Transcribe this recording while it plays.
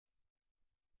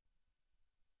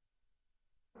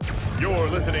You're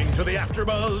listening to the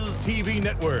AfterBuzz TV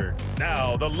Network,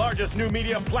 now the largest new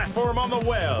media platform on the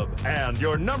web, and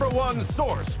your #1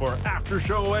 source for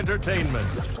after-show entertainment.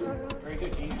 Very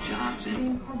good, Keith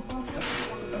Johnson.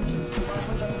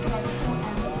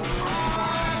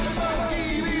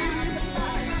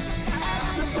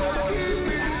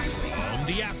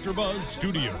 The AfterBuzz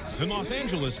Studios in Los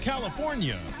Angeles,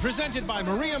 California. Presented by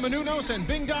Maria Menounos and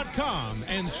Bing.com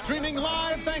and streaming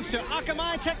live thanks to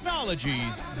Akamai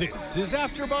Technologies. This is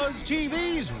AfterBuzz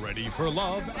TV's Ready for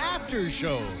Love After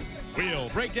Show. We'll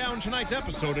break down tonight's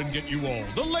episode and get you all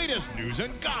the latest news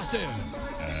and gossip.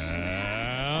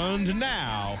 And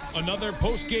now, another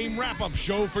post-game wrap-up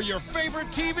show for your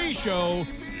favorite TV show.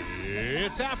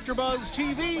 It's AfterBuzz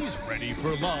TV's Ready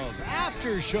for Love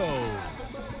After Show.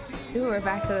 Ooh, we're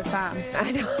back to the song.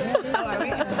 I know. Are we?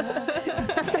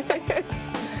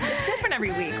 Different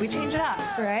every week. We change it up.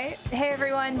 Right? Hey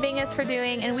everyone, Bing is for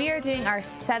doing, and we are doing our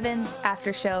 7th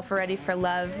after show for Ready for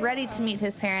Love, Ready to Meet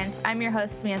His Parents. I'm your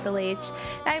host, Samantha Laich.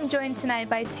 I'm joined tonight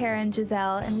by Tara and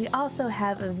Giselle, and we also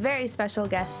have a very special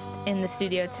guest in the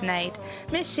studio tonight.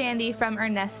 Miss Shandi from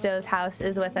Ernesto's house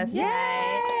is with us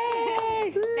tonight.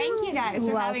 Thank you guys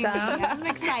for having me. I'm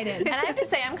excited. And I have to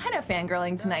say, I'm kind of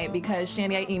fangirling tonight because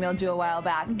Shandi, I emailed you a while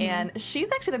back, and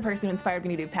she's actually the person who inspired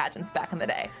me to do pageants back in the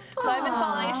day. So I've been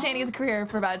following Shandi's career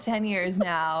for about 10 years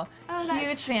now.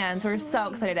 Huge fans. We're so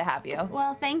excited to have you.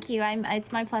 Well, thank you.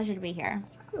 It's my pleasure to be here.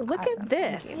 Look at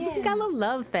this. We got a little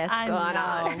love fest going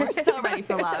on. We're so ready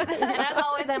for love. And as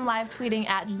always, I'm live tweeting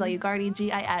at Giselle Ugarte,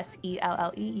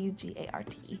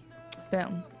 GISELLEUGARTE.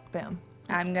 Boom. Boom.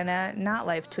 I'm gonna not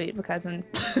live tweet because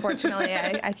unfortunately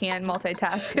I can't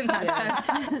multitask in that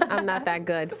sense. I'm not that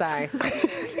good, sorry.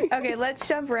 Okay, let's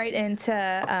jump right into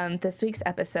this week's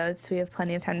episode so we have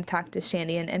plenty of time to talk to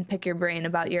Shandi and pick your brain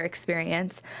about your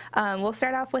experience. We'll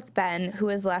start off with Ben, who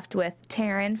is left with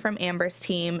Taryn from Amber's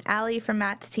team, Allie from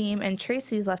Matt's team, and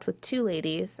Tracy's left with 2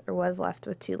 ladies, or was left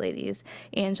with 2 ladies,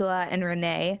 Angela and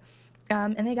Renee.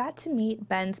 And they got to meet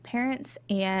Ben's parents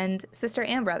and sister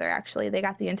and brother, actually. They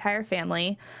got the entire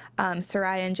family,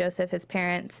 Soraya and Joseph, his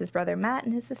parents, his brother Matt,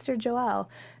 and his sister Joelle,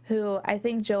 who I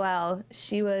think Joelle,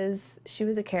 she was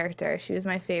a character. She was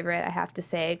my favorite, I have to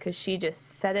say, because she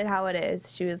just said it how it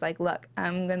is. She was like, look,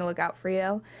 I'm going to look out for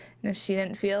you. And if she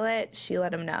didn't feel it, she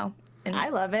let him know. And I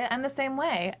love it. I'm the same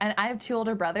way. And I have 2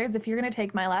 older brothers. If you're going to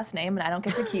take my last name and I don't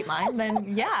get to keep mine,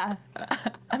 then yeah,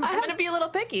 I'm going to be a little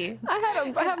picky.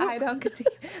 I don't get to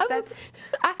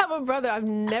I have a brother. I've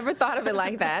never thought of it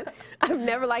like that. I've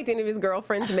never liked any of his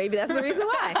girlfriends. Maybe that's the reason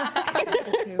why.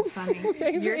 Too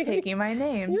funny. You're taking my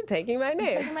name. You're taking my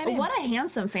name. What a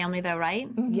handsome family, though, right?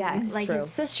 Yes. Like, True.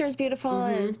 his sister's beautiful,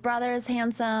 his brother's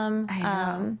handsome. I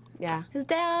know. Yeah. His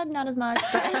dad, not as much,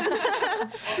 but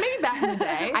Maybe back in the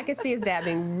day. I could see his dad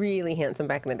being really handsome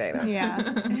back in the day, though.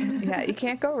 yeah. Yeah, you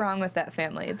can't go wrong with that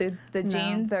family. The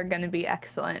genes are going to be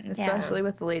excellent, especially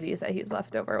with the ladies that he's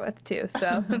left over with, too.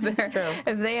 So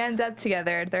if they end up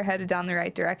together, they're headed down the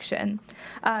right direction.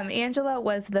 Angela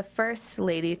was the first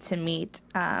lady to meet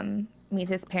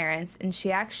his parents, and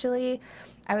she actually,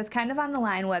 I was kind of on the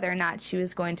line whether or not she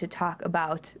was going to talk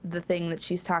about the thing that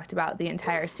she's talked about the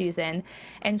entire season,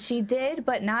 and she did,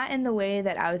 but not in the way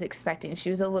that I was expecting. She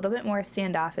was a little bit more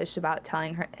standoffish about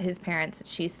telling his parents that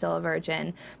she's still a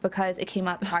virgin, because it came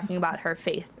up talking about her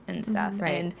faith and stuff,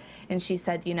 Right. and she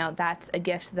said, you know, that's a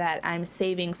gift that I'm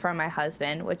saving for my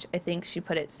husband, which I think she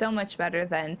put it so much better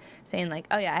than saying like,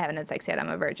 oh yeah, I haven't had sex yet, I'm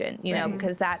a virgin, you know,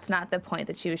 because that's not the point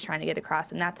that she was trying to get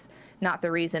across, and that's not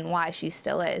the reason why she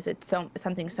still is. It's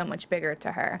something so much bigger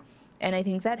to her, and I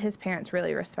think that his parents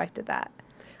really respected that.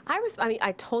 I mean,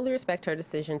 I totally respect her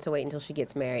decision to wait until she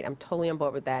gets married. I'm totally on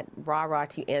board with that. Rah-rah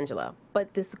to Angela.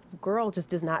 But this girl just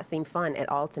does not seem fun at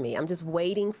all to me. I'm just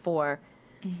waiting for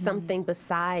something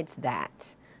besides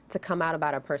that to come out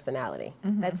about her personality.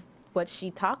 That's what she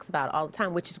talks about all the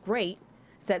time, which is great.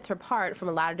 Sets her apart from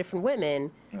a lot of different women.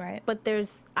 Right. But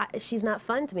she's not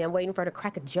fun to me. I'm waiting for her to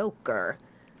crack a joke or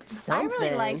something. I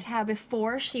really liked how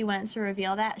before she went to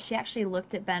reveal that, she actually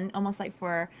looked at Ben almost like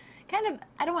for kind of,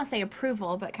 I don't want to say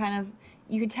approval, but kind of,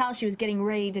 you could tell she was getting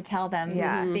ready to tell them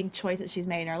this big choice that she's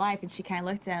made in her life, and she kind of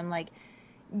looked at him like,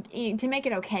 to make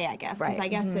it okay, I guess. Because I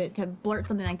guess to blurt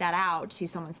something like that out to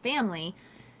someone's family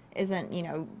isn't, you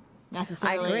know,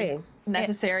 necessarily. I agree.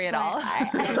 necessary at all.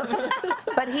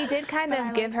 But he did kind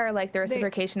of give her like the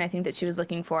reciprocation I think that she was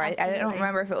looking for. I don't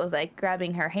remember if it was like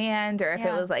grabbing her hand or if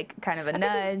it was like kind of a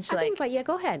nudge. I think it was like, yeah,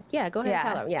 go ahead. Yeah, go ahead and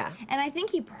tell her. Yeah. And I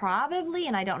think he probably,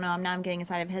 and I don't know, now I'm getting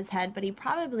inside of his head, but he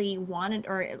probably wanted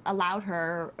or allowed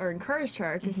her or encouraged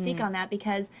her to speak on that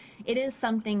because it is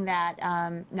something that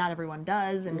not everyone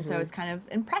does. And so it's kind of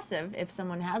impressive if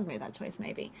someone has made that choice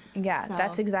maybe. Yeah, so.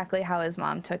 That's exactly how his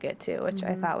mom took it too, which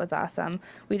I thought was awesome.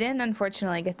 We didn't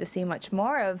unfortunately get to see much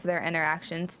more of their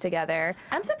interactions together.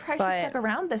 I'm surprised she stuck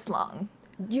around this long.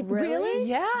 You really?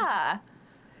 Yeah.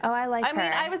 Oh, I like her. I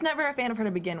mean, I was never a fan of her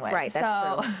to begin with. Right,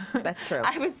 that's true. That's true.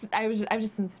 I was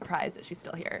just surprised that she's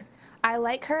still here. I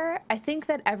like her. I think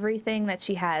that everything that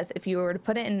she has, if you were to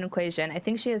put it in an equation, I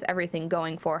think she has everything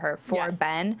going for her for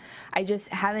Ben. I just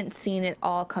haven't seen it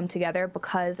all come together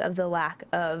because of the lack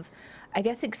of, I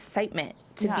guess, excitement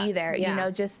to be there. You know,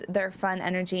 just their fun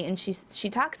energy. And she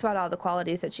talks about all the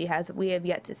qualities that she has. We have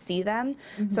yet to see them.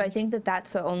 So I think that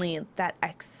that's the only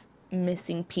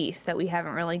missing piece that we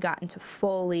haven't really gotten to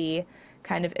fully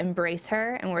kind of embrace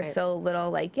her. And we're still a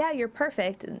little like, yeah, you're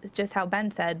perfect, just how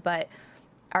Ben said, but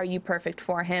are you perfect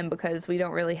for him? Because we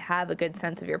don't really have a good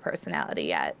sense of your personality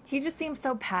yet. He just seems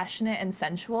so passionate and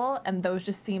sensual, and those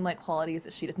just seem like qualities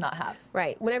that she does not have.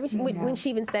 Right. Whenever when she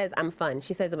even says, I'm fun,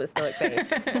 she says it with a stoic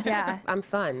face. Yeah. I'm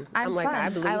fun. I'm like, fun. I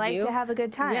believe you. I like to have a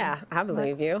good time. Yeah, I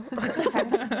believe you.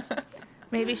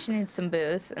 Maybe she needs some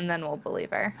booze, and then we'll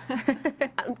believe her.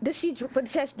 Does she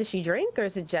drink, or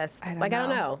is it just, I don't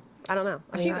know. I don't know.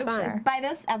 I mean, it's fine. By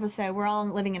this episode, we're all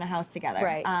living in a house together.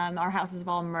 Right. Our houses have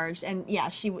all merged, and yeah,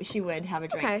 she would have a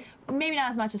drink. Okay. Maybe not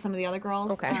as much as some of the other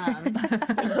girls. Okay. But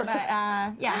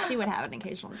yeah, she would have an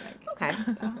occasional drink.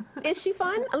 Okay. Is she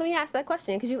fun? Let me ask that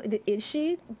question. Does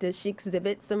she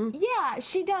exhibit some? Yeah,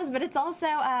 she does, but it's also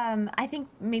I think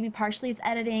maybe partially it's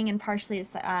editing and partially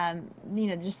it's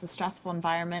just the stressful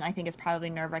environment. I think it's probably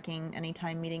nerve-wracking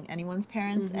anytime meeting anyone's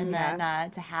parents, and then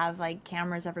to have like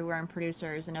cameras everywhere and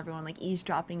producers and everyone like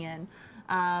eavesdropping in.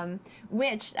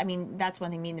 Which, I mean, that's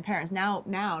one thing meeting the parents.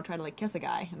 Now try to like kiss a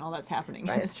guy and all that's happening.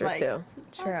 Right, it's true like, too.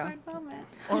 True.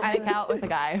 Or hang out with a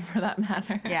guy for that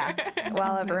matter. Yeah.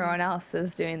 While everyone else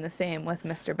is doing the same with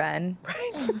Mr. Ben.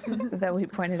 Right. That we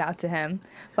pointed out to him.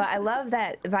 But I love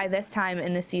that by this time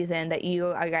in the season that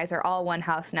you guys are all one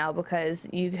house now because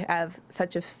you have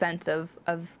such a sense of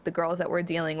the girls that we're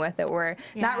dealing with that we're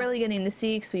not really getting to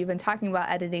see because we've been talking about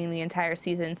editing the entire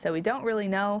season, so we don't really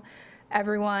know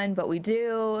everyone, but we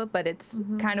do, but it's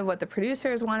kind of what the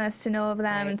producers want us to know of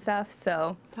them and stuff,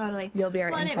 so totally. You'll be our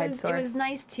inside source. It was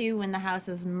nice too when the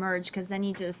houses merged because then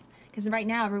because right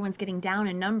now everyone's getting down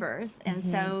in numbers, and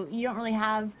so you don't really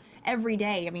have every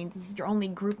day. I mean, this is your only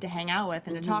group to hang out with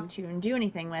and to talk to and do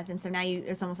anything with, and so now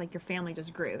it's almost like your family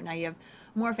just grew. Now you have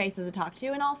more faces to talk to,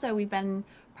 and also we've been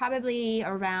probably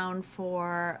around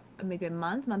for maybe a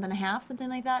month and a half, something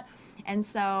like that. And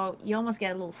so you almost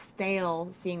get a little stale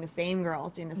seeing the same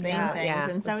girls doing the same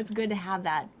things. And so it's good to have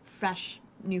that fresh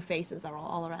new faces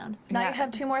all around. Now you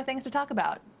have two more things to talk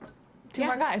about. Two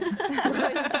more guys.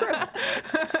 It's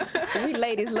true. We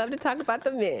ladies love to talk about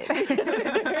the men.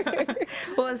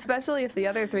 Well, especially if the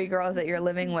other three girls that you're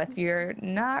living with, you're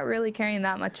not really caring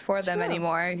that much for them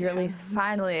anymore. You're at least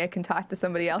finally I can talk to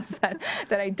somebody else that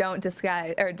I don't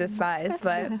despise.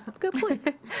 But good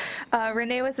point.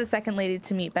 Renee was the second lady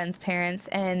to meet Ben's parents,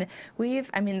 and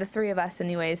the three of us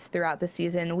anyways throughout the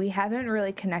season, we haven't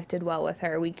really connected well with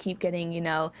her. We keep getting,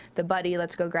 the buddy,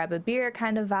 let's go grab a beer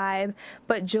kind of vibe,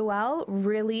 but Joelle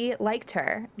really liked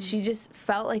her. She just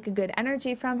felt like a good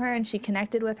energy from her, and she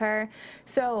connected with her.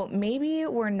 So maybe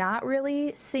we're not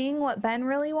really seeing what Ben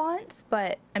really wants,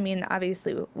 but I mean,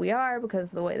 obviously we are because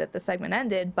of the way that the segment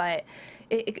ended, but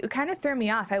it kind of threw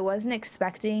me off. I wasn't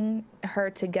expecting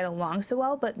her to get along so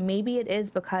well, but maybe it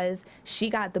is because she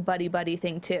got the buddy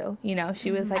thing too. She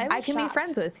was like, I can be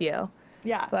friends with you.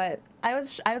 Yeah, but I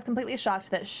was completely shocked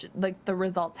that the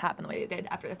results happened the way they did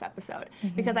after this episode,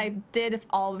 because I did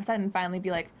all of a sudden finally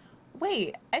be like,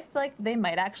 wait, I feel like they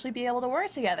might actually be able to work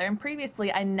together. And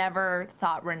previously, I never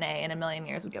thought Renee in a million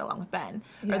years would get along with Ben,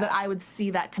 or that I would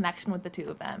see that connection with the two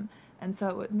of them. And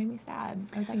so it made me sad.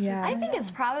 I was actually, I think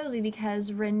it's probably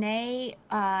because Renee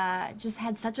just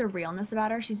had such a realness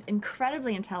about her. She's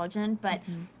incredibly intelligent, but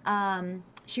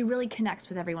she really connects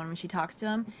with everyone when she talks to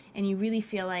them, and you really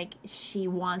feel like she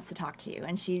wants to talk to you,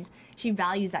 and she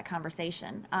values that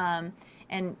conversation.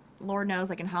 And Lord knows,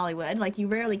 like in Hollywood, like you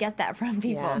rarely get that from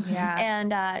people. Yeah.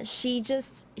 And she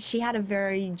had a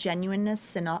very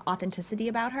genuineness and authenticity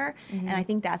about her, and I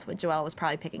think that's what Joelle was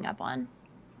probably picking up on.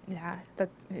 Yeah,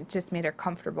 it just made her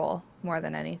comfortable more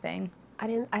than anything.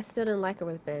 I still didn't like her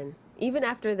with Ben. Even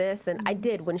after this, and I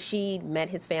did, when she met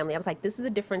his family, I was like, this is a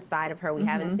different side of her we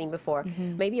haven't seen before.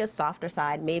 Maybe a softer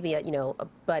side, maybe a, a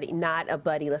buddy, not a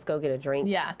buddy, let's go get a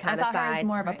drink kind of side. I saw her as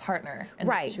more of a partner in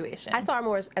the situation. I saw her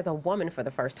more as a woman for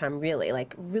the first time, really,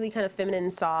 like really kind of feminine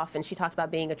and soft, and she talked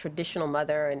about being a traditional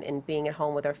mother and being at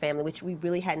home with her family, which we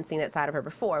really hadn't seen that side of her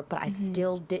before, but I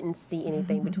still didn't see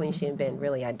anything between she and Ben.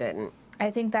 Really, I didn't. I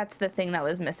think that's the thing that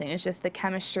was missing, is just the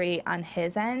chemistry on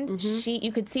his end.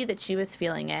 You could see that she was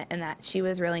feeling it and that she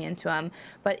was really into him,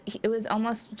 but it was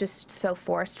almost just so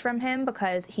forced from him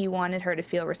because he wanted her to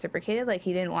feel reciprocated. Like,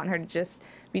 he didn't want her to just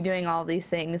be doing all these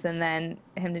things and then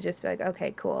him to just be like,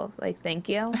 okay, cool, like, thank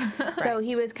you. So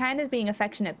he was kind of being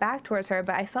affectionate back towards her,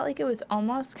 but I felt like it was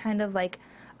almost kind of like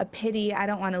a pity, I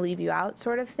don't want to leave you out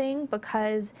sort of thing,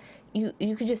 because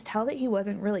you could just tell that he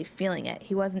wasn't really feeling it.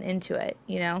 He wasn't into it,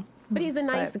 you know? But he's a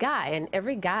nice guy, and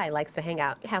every guy likes to hang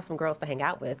out, have some girls to hang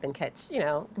out with and catch,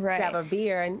 grab a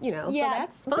beer and, so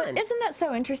that's fun. But isn't that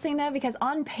so interesting, though? Because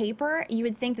on paper, you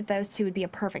would think that those two would be a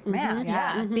perfect match.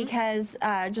 Because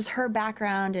just her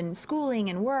background and schooling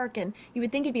and work, and you would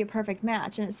think it'd be a perfect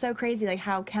match. And it's so crazy, like,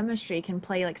 how chemistry can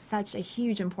play, like, such a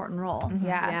huge, important role.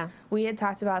 Yeah. We had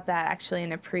talked about that, actually,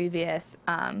 in a previous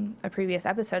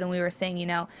episode, and we were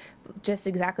saying, just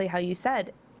exactly how you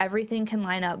said, everything can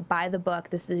line up by the book.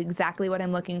 This is exactly what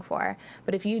I'm looking for.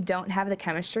 But if you don't have the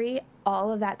chemistry,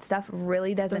 all of that stuff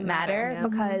really doesn't matter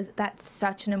because that's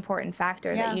such an important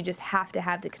factor that you just have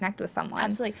to connect with someone.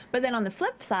 Absolutely. But then on the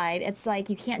flip side, it's like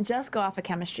you can't just go off of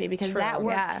chemistry because that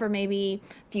works for maybe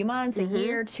a few months, a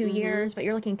year, 2 years, but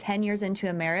you're looking 10 years into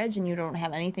a marriage and you don't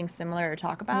have anything similar to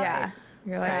talk about. Yeah.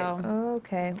 You're like, oh,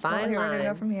 okay, fine line. Where to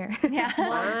go from here?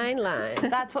 Fine line.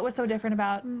 That's what was so different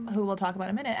about who we'll talk about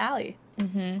in a minute, Allie.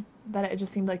 That it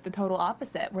just seemed like the total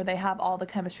opposite, where they have all the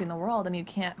chemistry in the world and you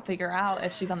can't figure out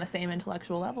if she's on the same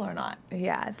intellectual level or not.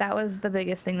 Yeah, that was the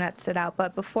biggest thing that stood out.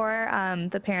 But before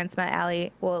the parents met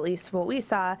Allie, well, at least what we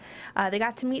saw, they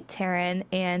got to meet Taryn,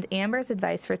 and Amber's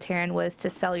advice for Taryn was to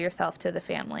sell yourself to the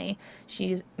family.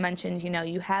 She mentioned,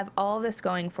 you have all this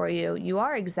going for you. You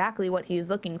are exactly what he's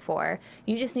looking for.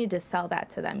 You just need to sell that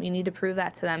to them. You need to prove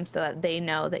that to them so that they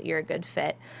know that you're a good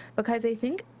fit. Because I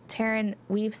think Taryn,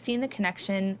 we've seen the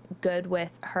connection good with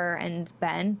her and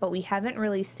Ben, but we haven't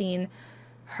really seen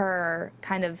her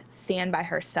kind of stand by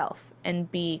herself and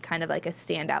be kind of like a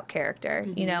standout character.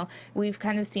 We've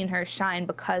kind of seen her shine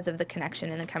because of the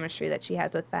connection and the chemistry that she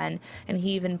has with Ben. And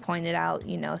he even pointed out,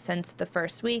 since the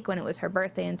first week when it was her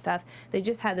birthday and stuff, they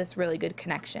just had this really good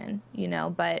connection,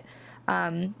 But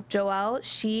Joelle,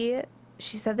 she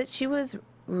said that she was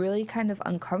really kind of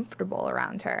uncomfortable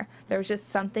around her. There was just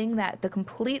something that the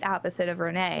complete opposite of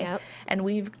Renee. And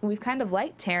we've kind of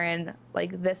liked Taryn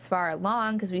like this far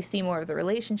along because we see more of the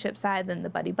relationship side than the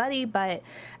buddy-buddy, but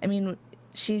I mean,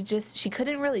 she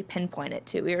couldn't really pinpoint it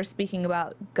too. We were speaking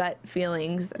about gut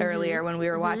feelings earlier when we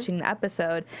were watching the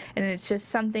episode, and it's just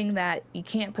something that you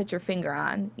can't put your finger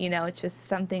on. It's just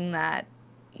something that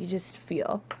you just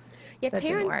feel. Yeah, that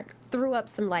didn't Taryn work. Threw up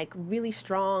some like really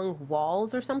strong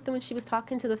walls or something when she was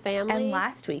talking to the family. And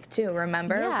last week too,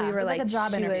 remember? Yeah, we were it was like a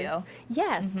job interview.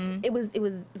 Yes, it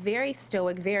was very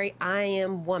stoic, very I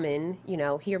am woman,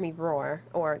 hear me roar,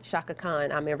 or Shaka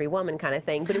Khan, I'm every woman kind of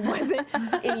thing. But it wasn't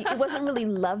it wasn't really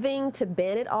loving to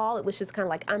Ben at all. It was just kind of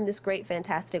like, I'm this great,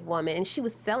 fantastic woman. And she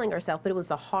was selling herself, but it was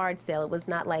the hard sell. It was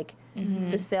not like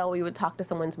the sell where you would talk to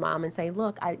someone's mom and say,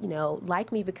 look, I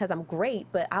like me because I'm great,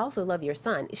 but I also love your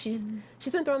son. She's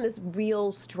been throwing this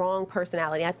real strong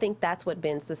personality. I think that's what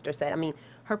Ben's sister said. I mean,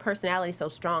 her personality is so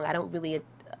strong. I don't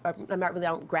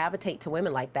gravitate to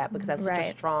women like that because that's such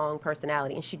a strong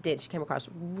personality. And she did. She came across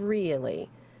really.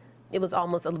 It was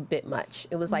almost a little bit much.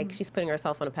 It was like she's putting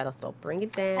herself on a pedestal. Bring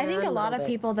it down. I think a lot of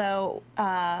people, though,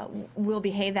 will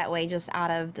behave that way just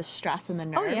out of the stress and the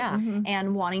nerves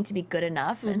and wanting to be good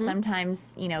enough. And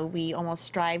sometimes, we almost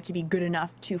strive to be good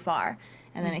enough too far.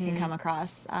 And then it can come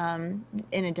across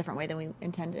in a different way than we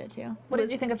intended it to. What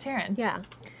did you think of Taryn? Yeah.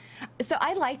 So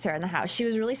I liked her in the house. She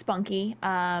was really spunky,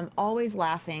 always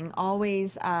laughing,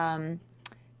 always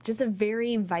just a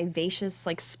very vivacious,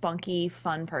 like spunky,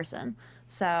 fun person.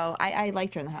 So I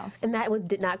liked her in the house. And that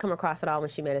did not come across at all when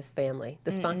she met his family.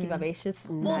 The spunky, vivacious.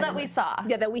 Well, that we saw.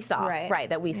 Yeah, that we saw. Right,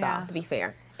 that we saw, to be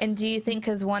fair. And do you think,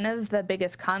 because one of the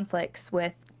biggest conflicts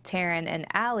with Taryn and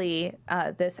Allie,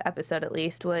 this episode at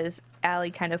least, was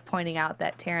Allie kind of pointing out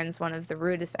that Taryn's one of the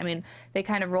rudest. I mean, they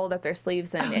kind of rolled up their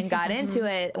sleeves and got into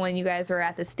it when you guys were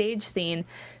at the stage scene.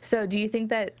 So do you think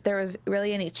that there was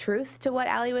really any truth to what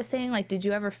Allie was saying? Like, did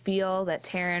you ever feel that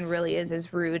Taryn really is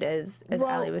as rude as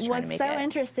Allie was trying to make it? What's so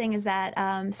interesting is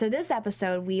that, so this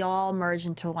episode, we all merge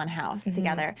into one house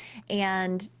together.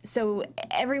 And so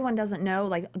everyone doesn't know,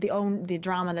 like, the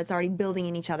drama that's already building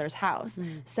in each other's house.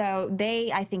 So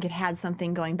they, I think, had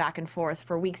something going back and forth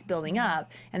for weeks building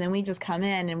up. And then we just come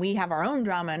in and we have our own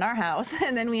drama in our house.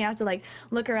 And then we have to, like,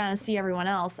 look around and see everyone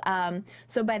else.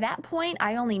 So by that point,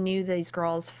 I only knew these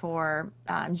girls for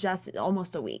just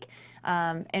almost a week.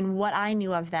 And what I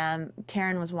knew of them,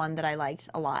 Taryn was one that I liked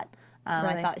a lot. Really?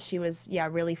 I thought she was,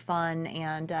 really fun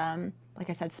and, like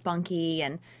I said, spunky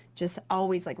and just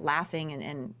always, like, laughing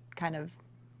and kind of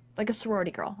like a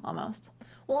sorority girl almost.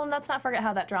 Well, and let's not forget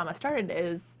how that drama started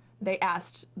is they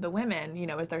asked the women,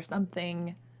 is there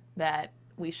something that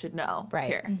we should know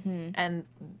here? And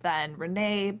then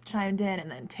Renee chimed in, and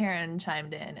then Taryn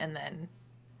chimed in, and then...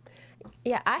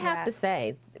 Yeah, I have to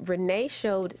say, Renee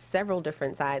showed several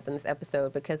different sides in this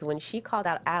episode because when she called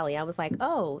out Allie, I was like,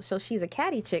 oh, so she's a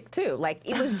catty chick too. Like,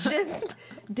 it was just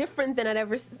different than I'd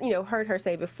ever, heard her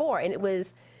say before. And it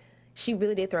was, she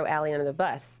really did throw Allie under the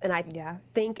bus. And I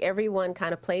think everyone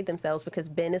kind of played themselves because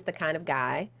Ben is the kind of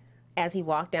guy, as he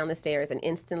walked down the stairs and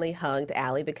instantly hugged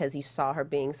Allie because he saw her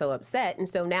being so upset. And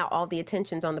so now all the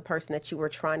attention's on the person that you were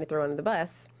trying to throw under the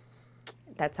bus.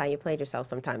 That's how you played yourself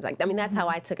sometimes. Like, I mean, that's how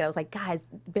I took it. I was like, guys,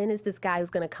 Ben is this guy who's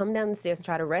going to come down the stairs and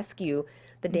try to rescue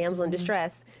the damsel in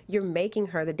distress. You're making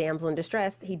her the damsel in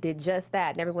distress. He did just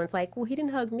that. And everyone's like, well, he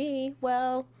didn't hug me.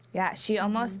 Well... Yeah, she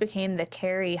almost became the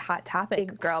Carrie Hot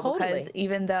Topic girl because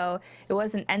even though it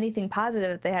wasn't anything positive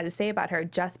that they had to say about her,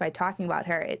 just by talking about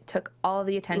her, it took all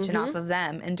the attention off of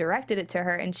them and directed it to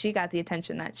her, and she got the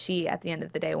attention that she, at the end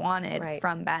of the day, wanted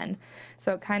from Ben.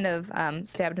 So it kind of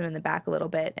stabbed him in the back a little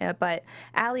bit. But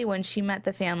Allie, when she met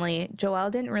the family,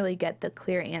 Joelle didn't really get the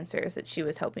clear answers that she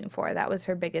was hoping for. That was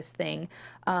her biggest thing.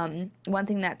 One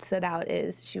thing that stood out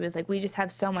is she was like, we just have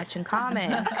so much in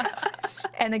common.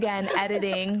 And again,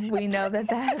 editing, we know that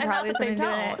probably has something to do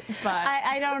with it. But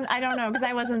I don't know because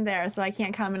I wasn't there, so I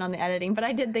can't comment on the editing. But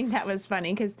I did think that was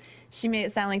funny because she made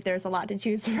it sound like there's a lot to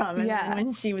choose from. And then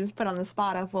when she was put on the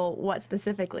spot of, well, what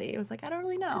specifically? It was like, I don't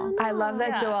really know. I love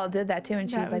that Joelle did that too. And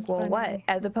she was like, well, funny. what?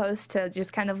 As opposed to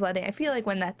just kind of letting, I feel like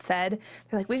when that's said,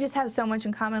 they're like, we just have so much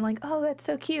in common. Like, oh, that's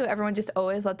so cute. Everyone just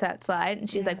always let that slide. And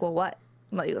she's like, well, what?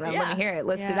 Let me hear it,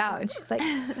 list it out. And she's like,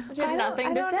 she had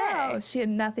nothing to say. She had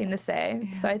nothing to say.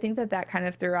 So I think that kind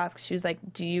of threw off. She was like,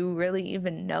 do you really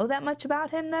even know that much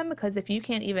about him then? Because if you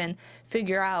can't even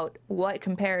figure out what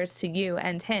compares to you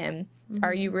and him,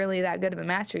 are you really that good of a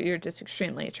match, or you're just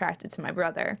extremely attracted to my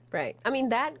brother? Right. I mean,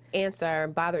 that answer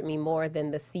bothered me more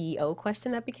than the CEO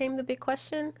question that became the big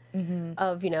question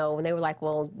of, when they were like,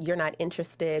 well, you're not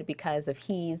interested because if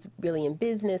he's really in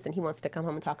business and he wants to come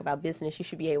home and talk about business, you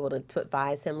should be able to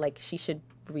advise him. Like, she should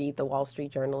read the Wall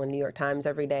Street Journal and New York Times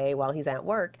every day while he's at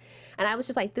work. And I was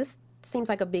just like, this seems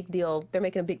like a big deal. They're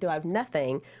making a big deal out of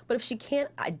nothing. But if she can't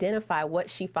identify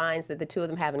what she finds that the two of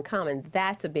them have in common,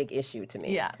 that's a big issue to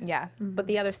me. Yeah. But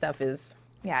the other stuff is...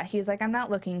 Yeah, he's like, I'm not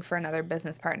looking for another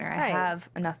business partner. I have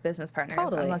enough business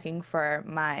partners. I'm looking for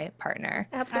my partner.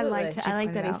 Absolutely. I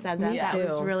liked that he said that. That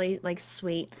was really, like,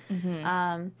 sweet.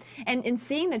 And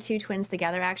seeing the two twins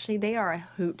together, actually, they are a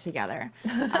hoot together.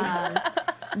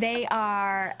 They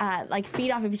are, like, feed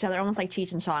off of each other, almost like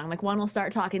Cheech and Chong. Like, one will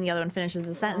start talking, the other one finishes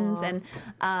the sentence,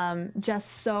 and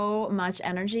just so much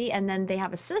energy. And then they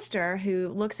have a sister who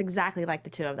looks exactly like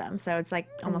the two of them. So it's, like,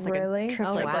 almost like a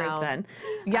triplet group then.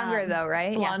 Younger, though,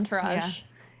 right? Blonde rush.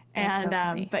 Yeah.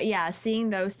 And, but, yeah, seeing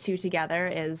those two together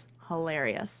is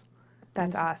hilarious.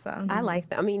 That's awesome. I like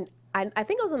them. I mean, I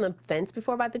think I was on the fence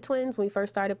before about the twins when we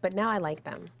first started, but now I like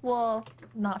them. Well,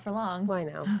 not for long. Well, I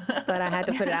know, but I had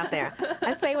to put it out there.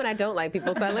 I say when I don't like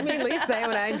people, so let me at least say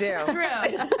what I do.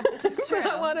 True.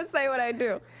 I want to say what I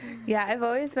do. Yeah, I've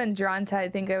always been drawn to, I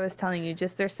think I was telling you,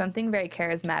 just there's something very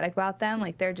charismatic about them.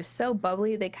 Like, they're just so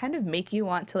bubbly. They kind of make you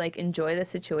want to, like, enjoy the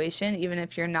situation, even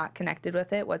if you're not connected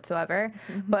with it whatsoever.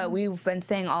 But we've been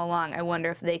saying all along, I wonder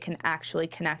if they can actually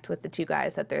connect with the two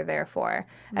guys that they're there for,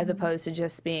 as opposed to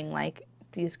just being, like,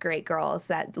 these great girls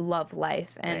that love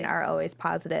life and are always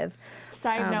positive.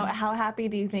 Side note, how happy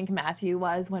do you think Matthew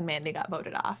was when Mandy got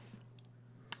voted off?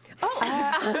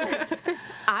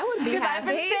 I would be Because I've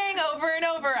been happy. saying over and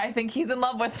over, I think he's in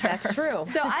love with her. That's true.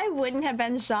 So I wouldn't have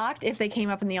been shocked if they came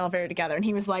up in the elevator together and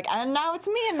he was like, and now it's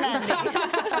me and Mandy.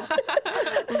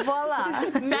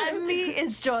 Voila. Mandy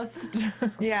is just...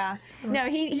 Yeah. No,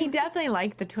 he definitely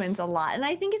liked the twins a lot. And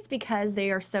I think it's because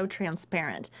they are so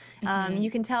transparent.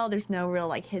 You can tell there's no real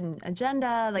like hidden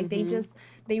agenda. Like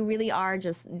they really are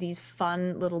just these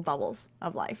fun little bubbles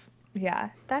of life. Yeah.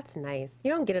 That's nice.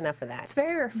 You don't get enough of that. It's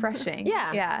very refreshing.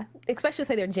 Yeah. Yeah. Especially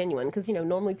say they're genuine, because, you know,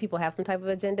 normally people have some type of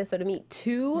agenda. So to meet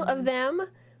two of them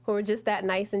who are just that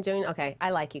nice and genuine, okay, I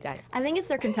like you guys. I think it's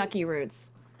their Kentucky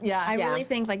roots. Yeah. I really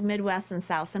think like Midwest and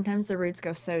South, sometimes the roots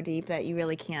go so deep that you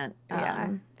really can't. Yeah.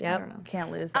 I don't know.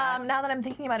 Can't lose that. Now that I'm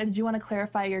thinking about it, did you want to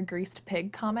clarify your greased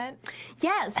pig comment?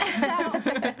 Yes. So,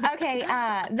 okay,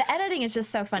 the editing is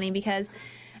just so funny because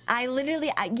I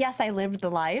literally, yes, I lived the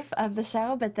life of the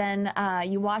show, but then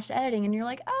you watch the editing and you're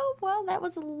like, oh, well, that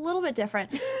was a little bit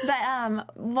different.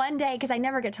 But one day, because I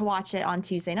never get to watch it on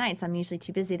Tuesday nights, I'm usually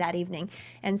too busy that evening.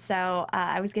 And so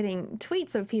I was getting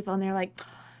tweets of people and they're like,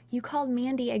 you called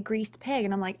Mandy a greased pig.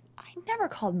 And I'm like, I never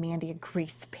called Mandy a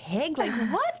greased pig. Like,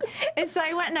 what? And so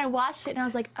I went and I watched it and I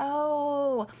was like,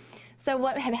 oh. So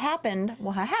what had happened,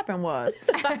 what happened was,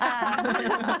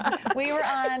 we were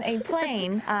on a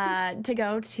plane to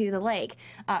go to the lake,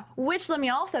 which let me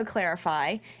also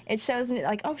clarify, it shows me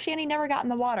like, oh, Shandi never got in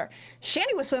the water.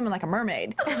 Shandi was swimming like a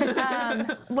mermaid.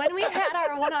 When we had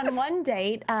our one-on-one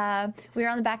date, we were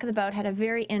on the back of the boat, had a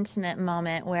very intimate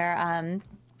moment where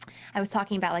I was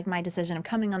talking about like my decision of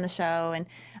coming on the show, and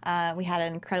we had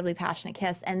an incredibly passionate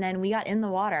kiss, and then we got in the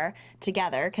water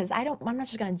together because I'm not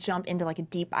just gonna jump into like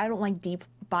I don't like deep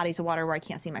bodies of water where I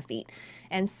can't see my feet.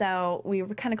 And so we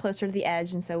were kind of closer to the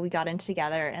edge, and so we got in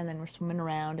together, and then we're swimming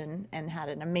around and had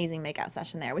an amazing makeout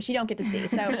session there, which you don't get to see.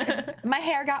 So my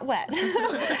hair got wet. But,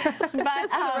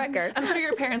 Just for the record. I'm sure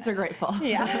your parents are grateful.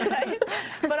 Yeah. Right?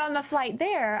 But on the flight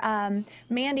there,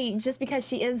 Mandy, just because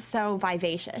she is so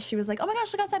vivacious, she was like, oh my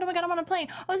gosh, look outside, oh my God, I'm on a plane.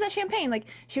 Oh, is that champagne? Like,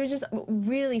 she was just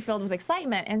really filled with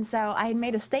excitement. And so I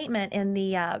made a statement in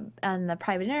the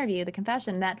private interview, the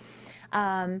confession, that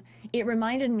it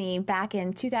reminded me back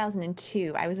in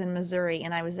 2002, I was in Missouri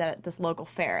and I was at this local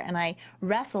fair and I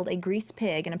wrestled a greased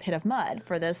pig in a pit of mud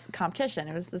for this competition.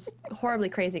 It was this horribly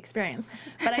crazy experience.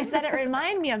 But I said it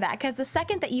reminded me of that because the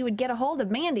second that you would get a hold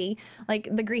of Mandy, like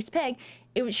the greased pig,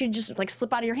 she'd just like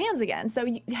slip out of your hands again. So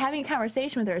having a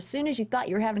conversation with her, as soon as you thought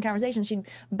you were having a conversation, she'd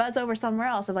buzz over somewhere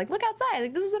else of like, look outside,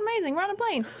 like this is amazing, we're on a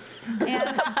plane.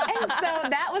 And so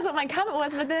that was what my comment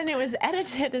was, but then it was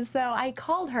edited as though I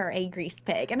called her a greased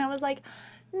pig. And I was like,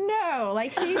 no,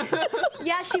 like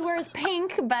she wears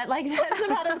pink, but like that's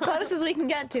about as close as we can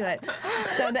get to it.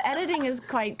 So the editing is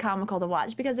quite comical to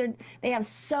watch because they have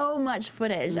so much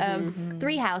footage of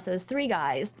 3 houses, 3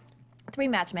 guys, 3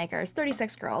 matchmakers,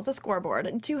 36 girls, a scoreboard,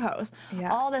 and 2 hosts,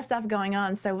 all this stuff going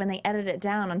on. So when they edit it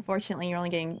down, unfortunately, you're only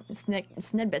getting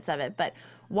snippets of it. But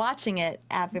watching it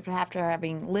after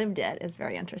having lived it is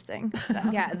very interesting. So.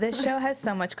 Yeah, this show has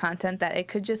so much content that it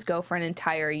could just go for an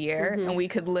entire year, and we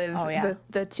could live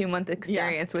the 2-month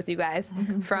experience with you guys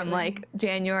from like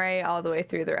January all the way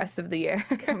through the rest of the year.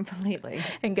 Completely.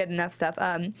 And get enough stuff.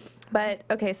 But,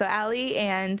 okay, so Allie,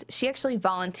 and she actually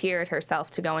volunteered herself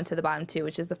to go into the bottom 2,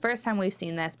 which is the first time we've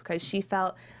seen this because she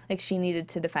felt like she needed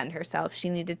to defend herself. She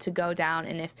needed to go down,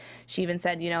 and if she even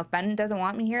said, you know, if Ben doesn't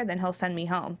want me here, then he'll send me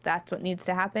home. That's what needs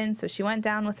to happen. So she went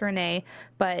down with Renee,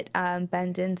 but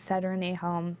Ben didn't send Renee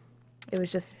home. It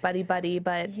was just buddy-buddy,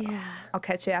 but I'll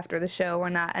catch you after the show. We're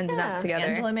not ending up together.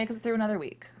 Angela makes it through another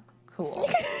week. Cool.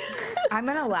 I'm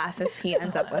going to laugh if he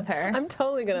ends up with her. I'm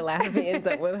totally going to laugh if he ends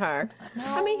up with her. No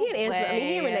I mean, he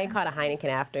and Renee caught a Heineken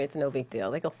after. It's no big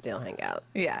deal. They'll still hang out.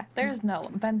 Yeah. Ben's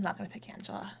not going to pick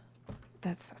Angela.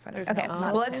 That's so funny. Okay,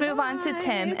 well, let's move on to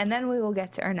Tim, and then we will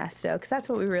get to Ernesto, because that's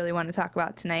what we really want to talk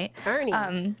about tonight.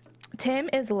 Ernie. Tim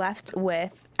is left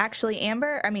with, actually,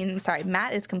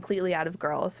 Matt is completely out of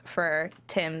girls for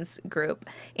Tim's group.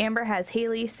 Amber has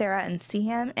Haley, Sarah, and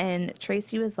Siham, and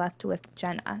Tracy was left with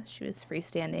Jenna. She was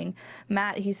freestanding.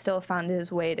 Matt, he still found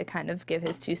his way to kind of give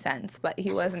his 2 cents, but he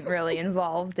wasn't really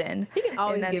involved in. He can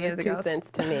always give his 2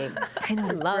 cents to me. I know,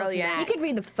 he's brilliant. He could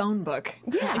read the phone book.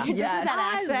 Yeah, just with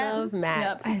that accent. I love Matt.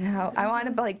 Yep. I know. I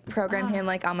want to like program him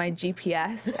like on my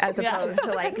GPS as opposed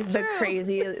to like the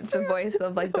crazy, the voice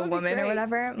of like the woman or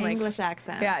whatever. I'm like, English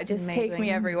accent. Yeah, just take me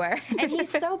everywhere. And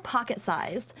he's so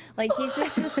pocket-sized. Like he's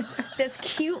just this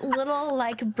cute little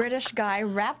like British guy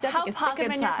wrapped up. How You can stick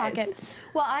him in your pocket.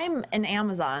 Well, I'm an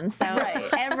Amazon, so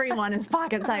everyone is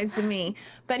pocket-sized to me.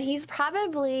 But he's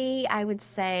probably, I would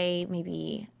say,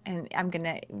 maybe, and I'm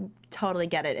gonna totally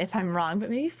get it if I'm wrong, but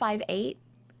maybe 5'8".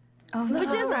 Oh, no.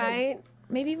 Which is Right.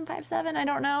 maybe even 5'7", I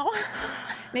don't know.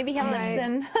 Maybe he lives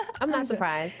in. I'm not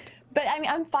surprised. But I mean,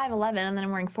 I'm 5'11", and then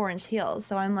I'm wearing 4-inch heels,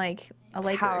 so I'm like a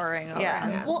Lakers. Towering over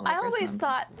him. Well, I Lakers always mom.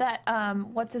 thought that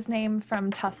what's his name from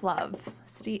Tough Love?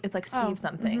 Steve. It's like Steve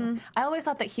something. I always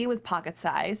thought that he was pocket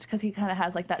sized because he kind of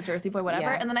has like that Jersey boy whatever.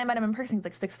 Yeah. And then I met him in person. He's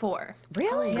like 6'4".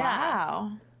 Really?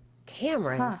 Wow.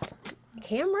 Cameras.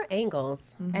 Camera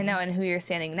angles. I know, and who you're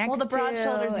standing next to. Well, the broad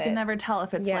shoulders, you can and- never tell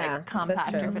if it's Yeah, like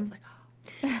compact that's or if true. it's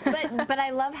like. But I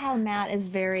love how Matt is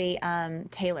very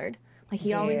tailored. Like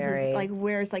he always Very. is, like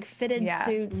wears like fitted Yeah.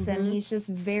 suits, and he's just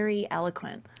very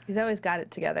eloquent. He's always got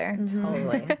it together.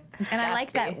 Totally. And I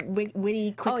like that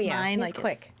witty, quick Oh, yeah, mind. he's Like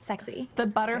quick. it's sexy. The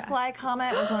butterfly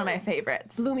comment was one of my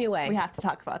favorites. Blew me away. We have to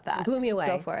talk about that. Blew me away.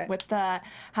 Go for it. With the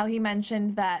how he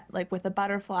mentioned that like with the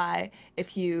butterfly,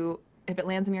 if it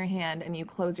lands in your hand and you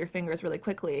close your fingers really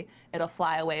quickly, it'll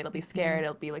fly away. It'll be scared.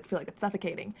 It'll be like feel like it's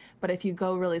suffocating. But if you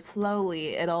go really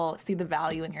slowly, it'll see the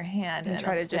value in your hand and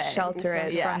Try to it'll just stay. shelter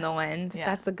it Yeah. from the wind. Yeah.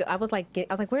 That's a good. I was like,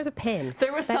 where's a pin?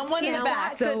 There was That someone in the sounds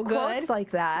back. so good. Quotes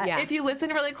like that. Yeah. If you listen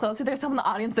really closely, there's someone in the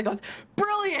audience that goes,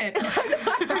 "Brilliant!"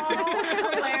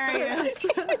 Hilarious. It's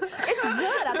good.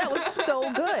 I thought it was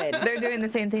so good. They're doing the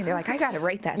same thing. They're like, I gotta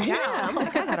write that down. Yeah, I'm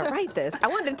like, I gotta write this. I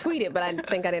wanted to tweet it, but I didn't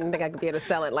think I could be able to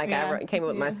sell it like I came up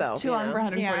with myself. Too you long know? for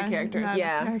 140 characters. not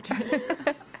Yeah. characters.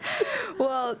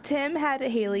 Well, Tim had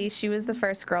Haley. She was the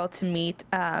first girl to meet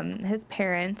his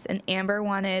parents, and Amber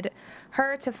wanted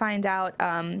her to find out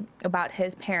about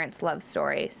his parents' love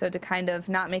story. So to kind of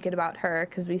not make it about her,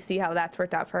 because we see how that's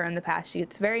worked out for her in the past. She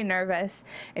gets very nervous,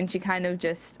 and she kind of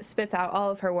just spits out all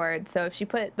of her words. So if she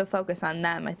put the focus on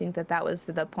them, I think that was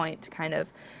the point to kind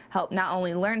of help not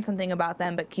only learn something about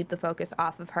them, but keep the focus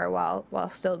off of her while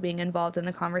still being involved in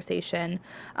the conversation.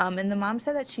 And the mom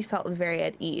said that she felt very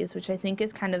at ease, which I think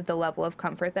is kind of the level of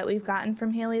comfort that we've gotten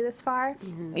from Haley this far,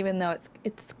 even though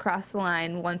it's crossed the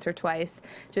line once or twice,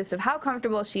 just of how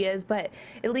comfortable she is, but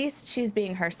at least she's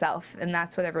being herself, and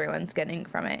that's what everyone's getting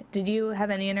from it. Did you have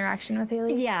any interaction with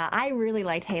Haley? Yeah, I really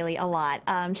liked Haley a lot.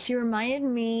 She reminded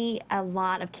me a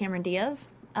lot of Cameron Diaz.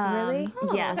 Really?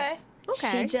 Yes.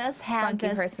 Okay. She just had Spunky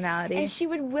this personality. and she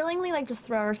would willingly like just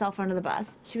throw herself under the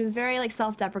bus. She was very like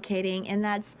self-deprecating, and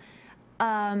that's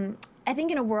I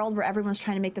think in a world where everyone's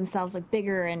trying to make themselves like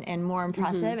bigger and more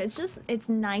impressive, it's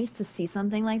nice to see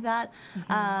something like that.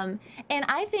 And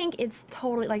I think it's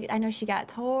totally like, I know she got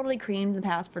totally creamed in the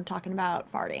past for talking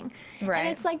about farting. Right. And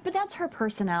it's like, but that's her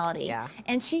personality. Yeah.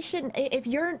 And she shouldn't, if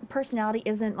your personality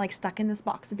isn't like stuck in this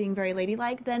box of being very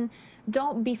ladylike, then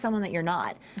don't be someone that you're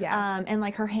not. Yeah. And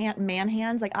like her man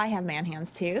hands, like I have man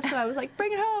hands too. So I was like,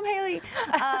 bring it home, Haley.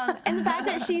 And the fact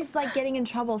that she's like getting in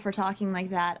trouble for talking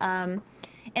like that.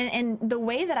 And the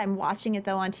way that I'm watching it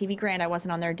though on TV, granted I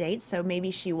wasn't on their dates, so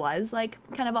maybe she was like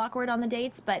kind of awkward on the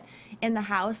dates, but in the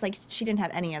house, like she didn't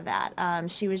have any of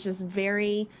that. She was just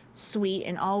very sweet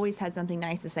and always had something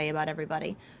nice to say about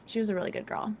everybody. She was a really good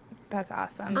girl. That's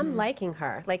awesome. I'm liking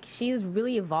her. Like, she's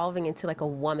really evolving into like a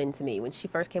woman to me. When she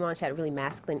first came on, she had really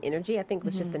masculine energy. I think it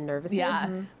was just the nervousness. Yeah.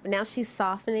 But now she's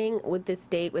softening with this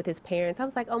date with his parents. I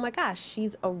was like, oh my gosh,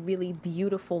 she's a really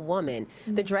beautiful woman.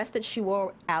 The dress that she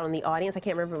wore out in the audience, I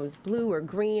can't remember if it was blue or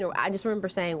green, or I just remember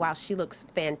saying, wow, she looks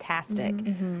fantastic.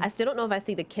 I still don't know if I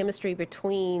see the chemistry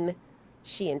between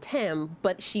she and Tim,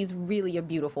 but she's really a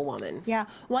beautiful woman. Yeah.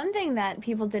 One thing that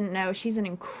people didn't know, she's an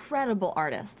incredible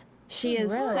artist. She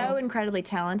is so incredibly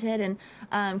talented, and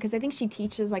because I think she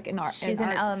teaches like an art. She's an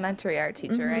elementary art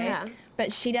teacher, right? Yeah.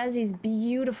 But she does these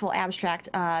beautiful abstract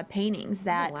paintings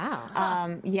that,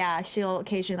 wow. yeah, she'll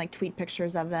occasionally like tweet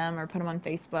pictures of them or put them on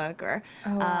Facebook, or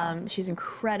she's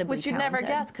incredibly Which you'd talented. never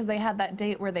guess because they had that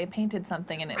date where they painted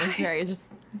something and it was very just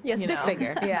Yeah, you stick know.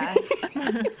 figure. Yeah.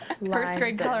 First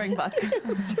grade coloring book.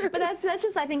 But that's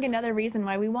just I think another reason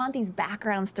why we want these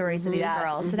background stories of these Yes.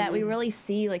 girls, so that we really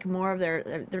see like more of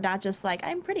they're not just like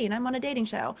I'm pretty and I'm on a dating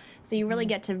show. So you really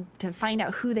get to find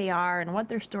out who they are and what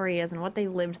their story is and what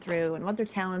they've lived through and what their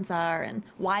talents are and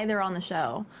why they're on the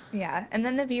show. Yeah, and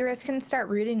then the viewers can start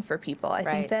rooting for people. I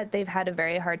Right. think that they've had a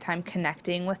very hard time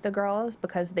connecting with the girls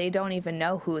because they don't even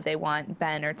know who they want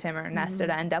Ben or Tim or Nesta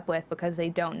to end up with because they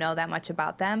don't know that much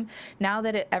about them. Now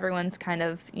that everyone's kind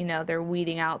of, they're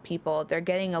weeding out people, they're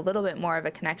getting a little bit more of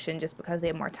a connection just because they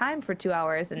have more time for 2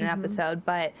 hours in an episode.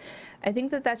 But I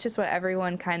think that that's just what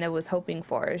everyone kind of was hoping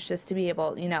for, is just to be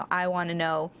able, I want to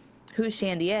know who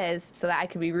Shandi is so that I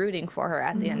could be rooting for her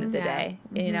at the end of the day,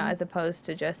 as opposed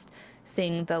to just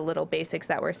seeing the little basics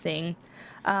that we're seeing.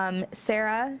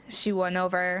 Sarah, she won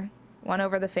over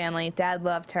the family. Dad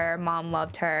loved her. Mom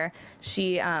loved her.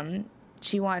 She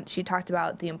she talked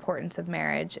about the importance of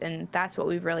marriage, and that's what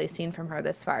we've really seen from her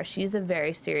this far. She's a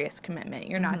very serious commitment.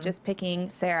 You're not just picking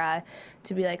Sarah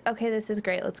to be like, okay, this is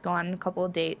great, let's go on a couple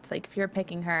of dates. Like, if you're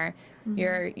picking her,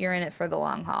 you're in it for the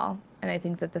long haul. And I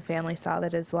think that the family saw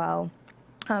that as well.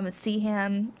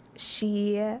 Seaham,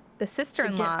 the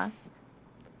sister-in-law,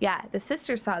 the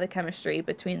sister saw the chemistry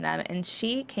between them, and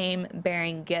she came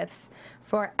bearing gifts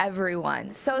for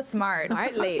everyone. So smart.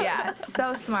 Smart lady. Yeah,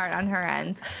 so smart on her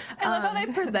end. I love how they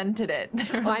presented it.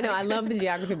 Oh, I know. I love the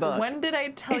geography book. When did I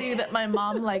tell you that my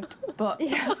mom liked books?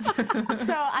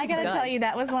 So I gotta tell you,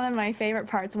 that was one of my favorite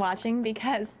parts watching,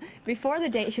 because before the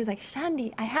date, she was like,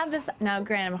 Shandi, I have this. Now,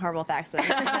 granted, I'm horrible with accents.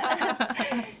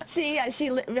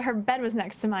 Her bed was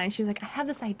next to mine. She was like, I have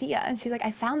this idea, and she's like,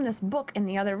 I found this book in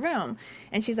the other room,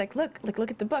 and she's like, look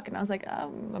at the book, and I was like,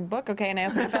 oh, a book, okay, and I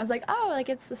opened it up, and I was like, oh, like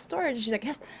it's the storage. She's like,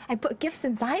 yes, I put gifts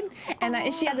inside, and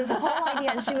she had this whole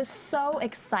idea, and she was so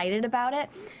excited about it,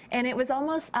 and it was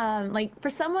almost like, for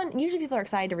someone, usually people are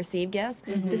excited to receive gifts,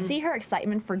 to see her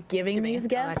excitement for giving these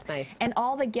gifts, that's nice. and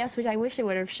all the gifts, which I wish it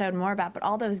would have showed more about, but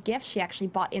all those gifts she actually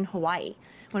bought in Hawaii.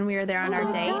 When we were there on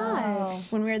our date,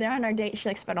 when we were there on our date, she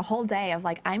like spent a whole day of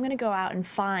like, I'm gonna go out and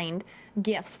find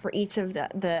gifts for each of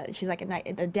the she's like,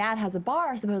 the dad has a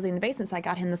bar supposedly in the basement, so I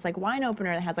got him this like wine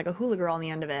opener that has like a hula girl on the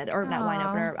end of it, or not wine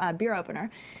opener, beer opener,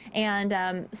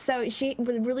 and so she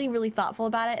was really, really thoughtful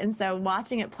about it, and so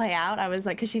watching it play out, I was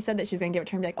like, because she said that she was gonna give it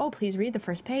to her and be like, oh, please read the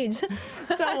first page.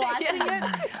 So watching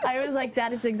it, I was like,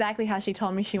 that is exactly how she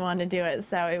told me she wanted to do it,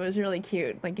 so it was really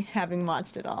cute, like having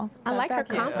watched it all. I like her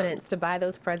confidence to buy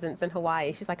those presents in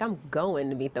Hawaii. She's like, I'm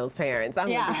going to meet those parents. I'm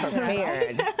going to be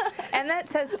prepared. And that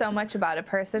says so much about a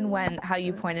person when, how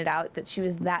you pointed out, that she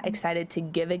was that excited to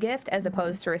give a gift as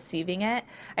opposed to receiving it.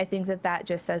 I think that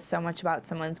just says so much about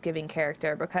someone's giving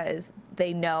character, because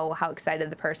they know how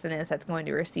excited the person is that's going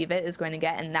to receive it is going to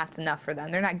get, and that's enough for them.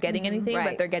 They're not getting anything,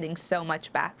 but they're getting so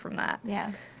much back from that.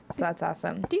 Yeah. So that's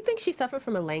awesome. Do you think she suffered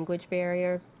from a language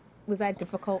barrier? Was that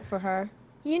difficult for her?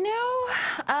 You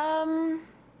know,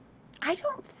 I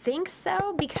don't think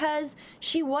so, because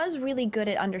she was really good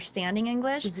at understanding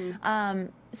English.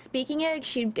 Speaking it,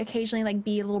 she'd occasionally like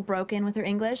be a little broken with her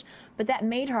English, but that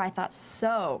made her, I thought,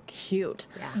 so cute.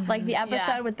 Like the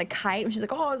episode with the kite, when she's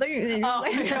like, oh,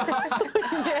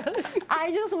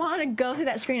 I just want to go through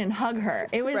that screen and hug her.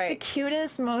 It was the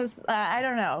cutest, most, I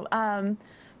don't know.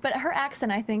 But her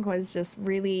accent, I think, was just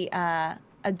really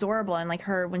adorable, and like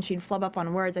her, when she'd flub up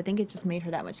on words, I think it just made her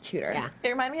that much cuter. Yeah. It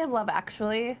reminded me of Love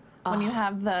Actually, when you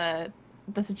have the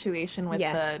situation with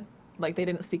the, like, they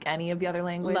didn't speak any of the other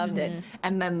language. Loved it.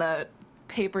 And then the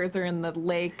papers are in the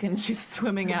lake and she's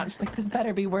swimming out. She's like, this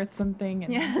better be worth something.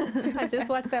 And I just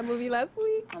watched that movie last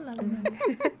week. I love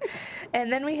it.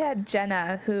 And then we had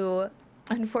Jenna, who,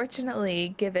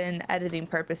 unfortunately, given editing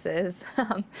purposes,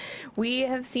 we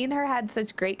have seen her had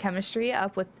such great chemistry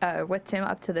up with Tim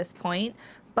up to this point,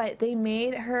 but they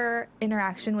made her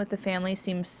interaction with the family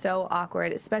seem so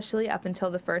awkward, especially up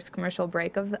until the first commercial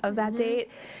break of that date.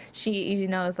 She, you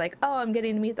know, is like, oh, I'm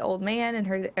getting to meet the old man,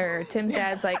 and Tim's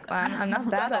dad's like, I'm not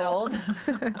that old.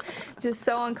 Just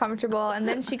so uncomfortable. And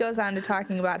then she goes on to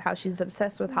talking about how she's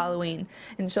obsessed with Halloween,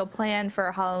 and she'll plan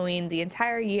for Halloween the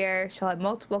entire year. She'll have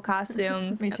multiple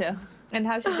costumes. Me too. And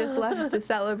how she just loves to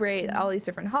celebrate all these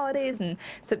different holidays, and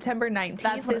September 19th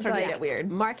That's when it is started like, to get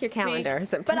weird. Mark your calendar.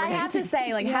 September But I have to 19th.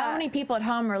 say, like, how many people at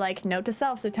home are like, note to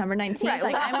self, September 19th.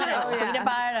 Like, I'm gonna tweet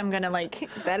about it. I'm gonna like.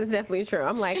 That is definitely true.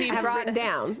 I'm like, I have it written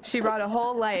down. She brought a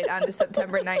whole light onto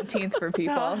September 19th for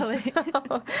people. Totally.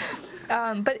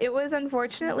 But it was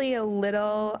unfortunately a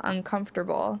little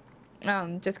uncomfortable.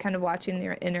 Just kind of watching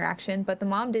their interaction. But the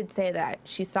mom did say that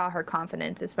she saw her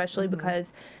confidence, especially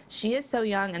because she is so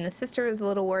young, and the sister is a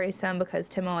little worrisome because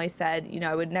Tim always said, you know,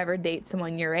 I would never date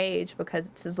someone your age because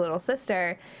it's his little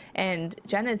sister, and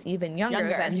Jenna's even younger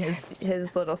than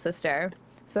his little sister.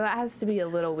 So that has to be a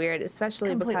little weird,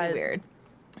 especially because weird.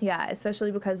 Yeah,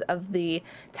 especially because of the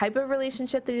type of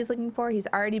relationship that he's looking for. He's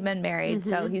already been married,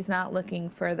 so he's not looking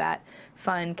for that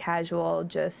fun, casual,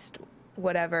 just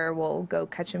whatever, we'll go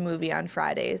catch a movie on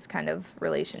Fridays kind of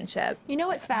relationship. You know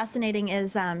what's fascinating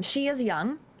is she is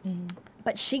young,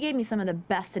 but she gave me some of the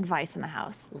best advice in the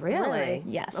house. Really?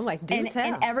 Yes. I'm like, do tell.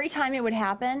 And every time it would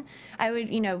happen, I would,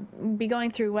 you know, be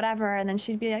going through whatever, and then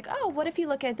she'd be like, oh, what if you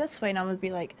look at it this way? And I would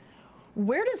be like,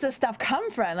 where does this stuff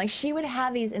come from? Like, she would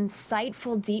have these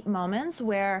insightful, deep moments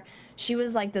where she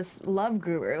was like this love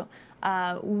guru.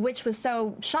 Which was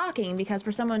so shocking because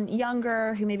for someone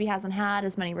younger who maybe hasn't had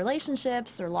as many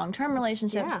relationships or long-term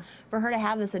relationships, for her to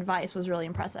have this advice was really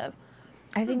impressive.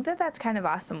 I think that that's kind of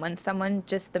awesome when someone,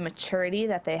 just the maturity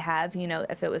that they have, you know,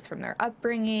 if it was from their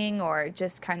upbringing or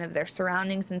just kind of their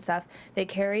surroundings and stuff, they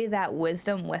carry that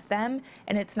wisdom with them.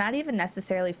 And it's not even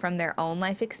necessarily from their own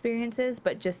life experiences,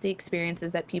 but just the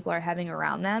experiences that people are having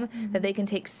around them, that they can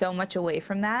take so much away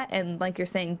from that. And like you're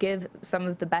saying, give some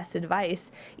of the best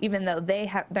advice, even though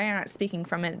they're not speaking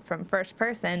from it from first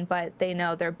person, but they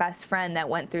know their best friend that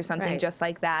went through something just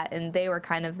like that. And they were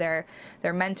kind of their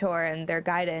mentor and their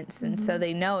guidance. And so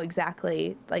they know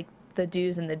exactly like the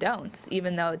do's and the don'ts,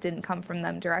 even though it didn't come from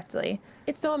them directly.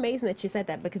 It's so amazing that you said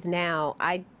that, because now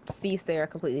I see Sarah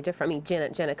completely different. I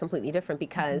mean, Jenna completely different,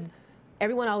 because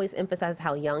everyone always emphasizes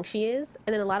how young she is.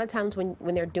 And then a lot of times when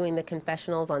they're doing the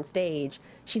confessionals on stage,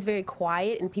 she's very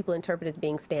quiet and people interpret as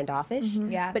being standoffish.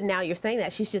 Yeah. But now you're saying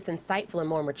that she's just insightful and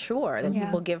more mature than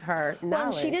people give her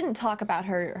knowledge. Well, she didn't talk about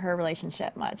her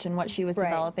relationship much and what she was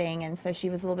developing, and so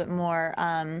she was a little bit more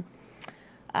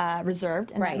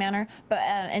reserved in that manner. But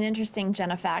an interesting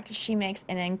Jenna fact, she makes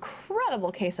an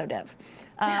incredible queso dip.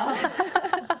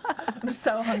 I'm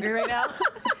so hungry right now.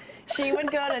 She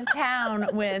would go to town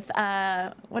with,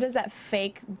 what is that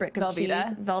fake brick of cheese?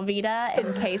 Velveeta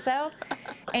and queso.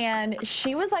 And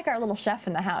she was like our little chef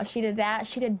in the house. She did that.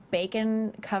 She did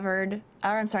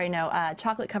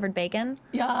chocolate-covered bacon.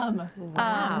 Yum.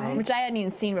 Wow. Which I hadn't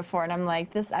even seen before. And I'm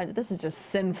like, this is just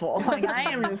sinful. Like,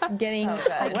 I am just getting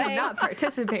I cannot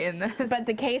participate in this. But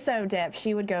the queso dip,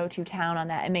 she would go to town on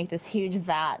that and make this huge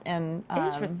vat. And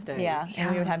interesting. Yeah,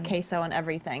 and we would have queso on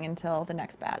everything until the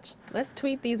next batch. Let's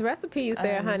tweet these recipes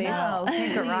there, honey. No,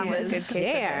 can't go wrong with good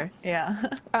queso. Yeah.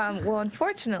 Well,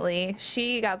 unfortunately,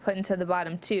 she got put into the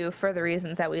bottom two for the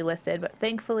reasons that we listed, but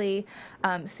thankfully,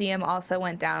 CM also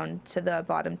went down to the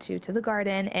bottom two to the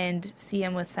garden, and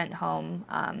CM was sent home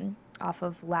off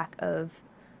of lack of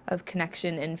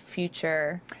connection in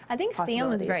future. I think CM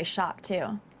was very shocked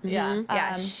too. Yeah.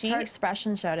 Her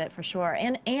expression showed it for sure.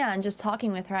 And just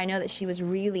talking with her, I know that she was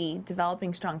really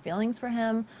developing strong feelings for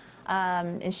him,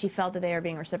 and she felt that they were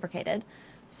being reciprocated.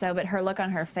 So, but her look on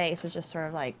her face was just sort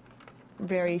of like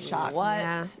very shocked. What?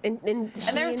 Yeah. And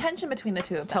there was tension between the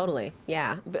two of them. Totally,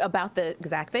 yeah. About the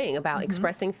exact thing, about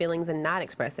expressing feelings and not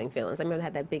expressing feelings. I remember they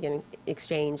had that big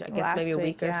exchange, I guess Last maybe a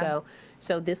week, week or so.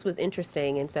 So this was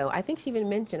interesting, and so I think she even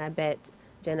mentioned, I bet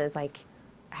Jenna's like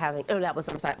having, that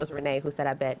was Renee who said,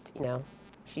 I bet, you know,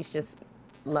 she's just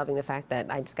loving the fact that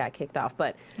I just got kicked off.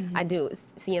 But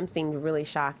CM seemed really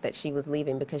shocked that she was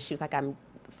leaving, because she was like, I'm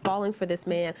falling for this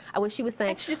man. When she was saying,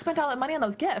 And she just spent all that money on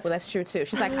those gifts. well, that's true too.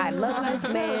 She's like, I love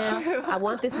this man. I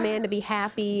want this man to be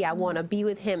happy. I want to be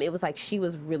with him. It was like she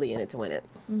was really in it to win it.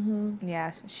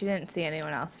 Yeah, she didn't see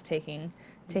anyone else taking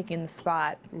the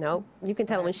spot. Nope. You can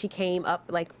tell when she came up,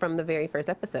 like from the very first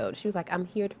episode, she was like, I'm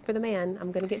here for the man.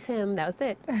 I'm going to get Tim. That was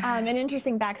it. An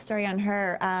interesting backstory on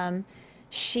her.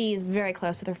 She's very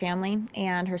close with her family,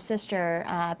 and her sister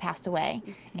passed away,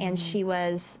 and she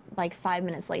was like 5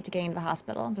 minutes late to getting to the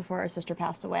hospital before her sister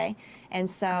passed away. And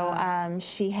so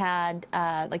she had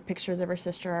like pictures of her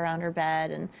sister around her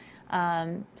bed,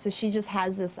 and so she just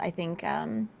has this, I think,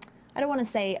 I don't want to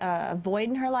say a void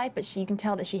in her life, but you can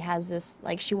tell that she has this,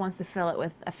 like, she wants to fill it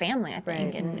with a family, I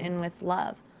think, and with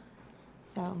love.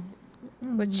 So.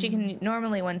 Which she can,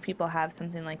 normally when people have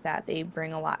something like that, they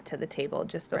bring a lot to the table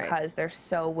just because they're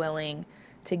so willing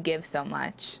to give so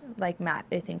much, like Matt,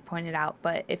 I think, pointed out.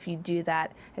 But if you do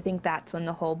that, I think that's when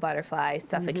the whole butterfly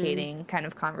suffocating kind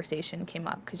of conversation came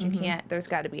up, because you can't, there's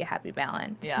got to be a happy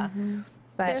balance. Yeah.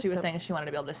 But she was saying she wanted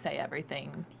to be able to say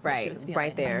everything.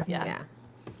 Right there. Yeah.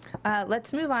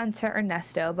 Let's move on to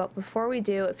Ernesto, but before we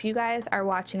do, if you guys are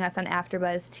watching us on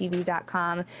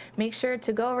AfterBuzzTV.com, make sure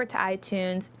to go over to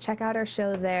iTunes, check out our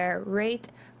show there, rate,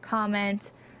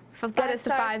 comment, get us to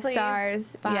 5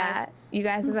 stars. Yeah, you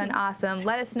guys have been awesome.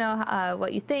 Let us know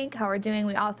what you think, how we're doing.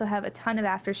 We also have a ton of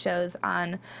after shows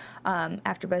on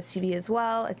AfterBuzz TV as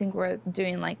well. I think we're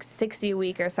doing like 60 a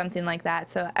week or something like that.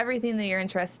 So everything that you're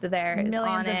interested there is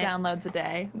Millions on of it. downloads a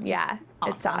day. Yeah,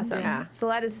 it's awesome. Yeah. So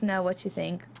let us know what you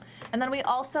think. And then we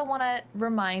also want to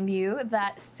remind you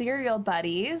that Serial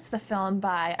Buddies, the film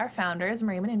by our founders,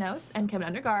 Maria Menounos and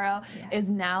Kevin Undergaro, is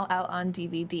now out on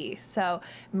DVD. So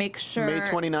make sure... May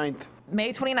 29th.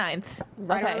 May 29th.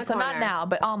 Right around Okay, the so not corner. now,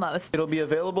 but almost. It'll be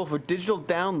available for digital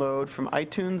download from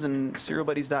iTunes and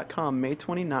SerialBuddies.com May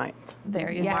 29th. There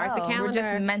you Mark go. the We're just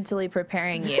calendar. mentally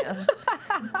preparing you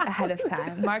ahead of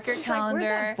time. Mark your Where'd calendar.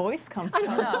 that voice come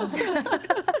from?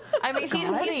 I mean,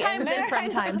 he chimes in from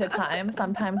time to time.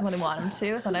 Sometimes when we want him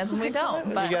to, sometimes when we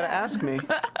don't. But You got to ask me.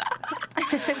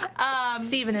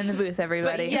 Steven in the booth,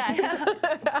 everybody. Yes.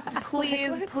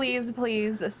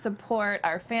 please support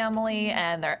our family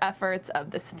and their efforts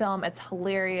of this film. It's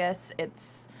hilarious.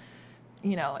 It's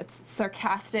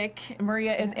sarcastic.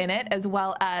 Maria is in it, as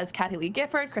well as Kathy Lee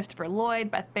Gifford, Christopher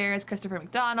Lloyd, Beth Bears, Christopher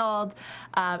McDonald,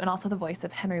 and also the voice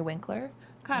of Henry Winkler.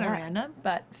 Kind of random,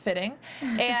 but fitting.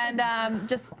 And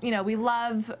we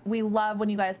love when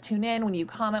you guys tune in, when you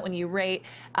comment, when you rate.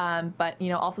 But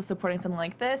also supporting something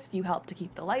like this, you help to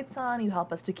keep the lights on. You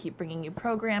help us to keep bringing you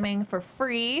programming for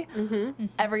free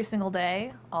every single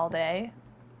day, all day,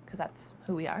 because that's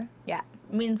who we are. Yeah,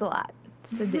 means a lot.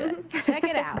 So do it. Check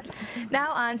it out.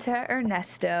 Now on to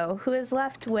Ernesto, who is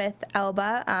left with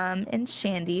Elba and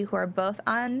Shandi, who are both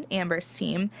on Amber's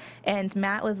team, and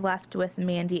Matt was left with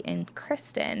Mandy and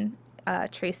Kristen.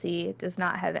 Tracy does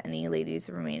not have any ladies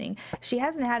remaining. She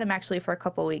hasn't had him actually for a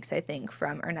couple weeks, I think,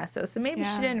 from Ernesto. So maybe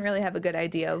she didn't really have a good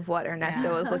idea of what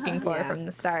Ernesto was looking for from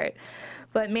the start.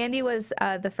 But Mandy was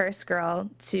the first girl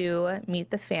to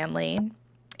meet the family.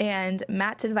 And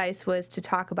Matt's advice was to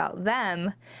talk about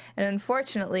them. And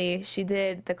unfortunately, she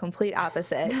did the complete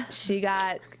opposite. She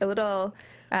got a little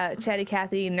chatty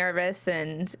Cathy nervous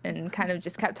and kind of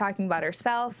just kept talking about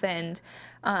herself. And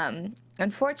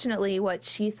unfortunately, what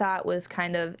she thought was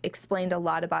kind of explained a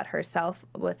lot about herself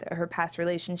with her past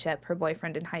relationship. Her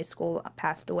boyfriend in high school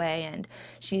passed away, and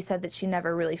she said that she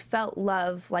never really felt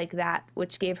love like that,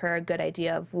 which gave her a good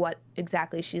idea of what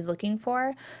exactly she's looking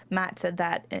for. Matt said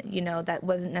that, that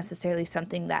wasn't necessarily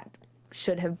something that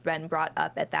should have been brought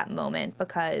up at that moment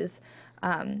because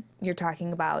you're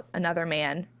talking about another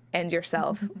man and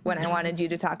yourself when I wanted you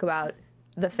to talk about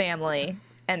the family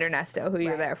and Ernesto, who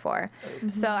you're there for.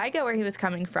 So I get where he was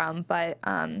coming from, but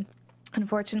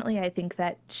unfortunately, I think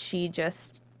that she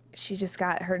just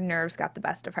got, her nerves got the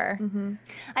best of her.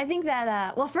 I think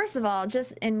that, well, first of all,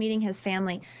 just in meeting his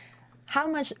family, how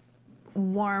much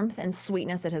warmth and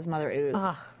sweetness did his mother ooze?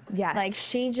 Yes. Like,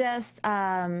 she just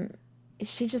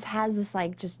has this,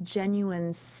 like, just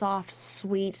genuine, soft,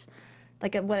 sweet,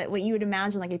 like what you would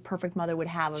imagine like a perfect mother would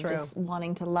have of just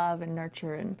wanting to love and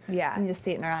nurture and you just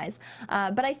see it in her eyes.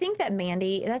 But I think that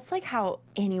Mandy, that's like how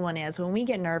anyone is. When we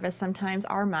get nervous, sometimes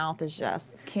our mouth is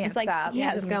just can't like, stop.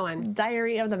 Yeah, it's going.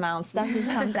 Diarrhea of the mouth. Stuff just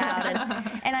comes out.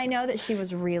 And I know that she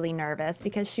was really nervous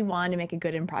because she wanted to make a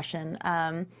good impression.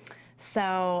 But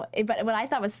what I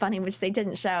thought was funny, which they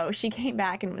didn't show, she came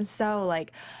back and was so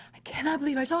like, I cannot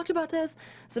believe I talked about this.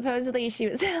 Supposedly she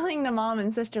was telling the mom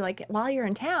and sister, like, while you're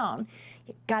in town,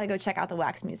 you gotta go check out the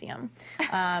wax museum.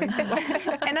 And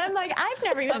I'm like, I've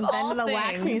never even been to the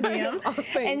wax museum.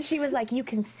 And she was like, you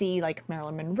can see like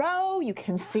Marilyn Monroe, you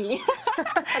can see.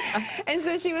 And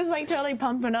so she was like totally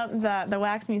pumping up the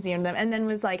wax museum, and then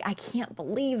was like, I can't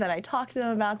believe that I talked to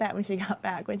them about that when she got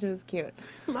back, which was cute.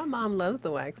 My mom loves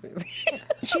the wax museum.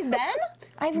 She's been?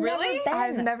 I've never been.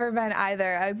 I've never been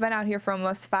either. I've been out here for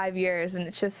almost 5 years, and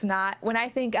it's just not, when I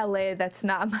think LA, that's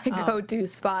not my go-to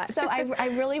spot. So I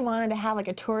really wanted to have like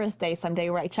a tourist day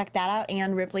someday where I check that out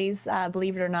and Ripley's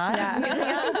Believe It or Not.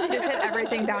 Just hit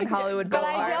everything down Hollywood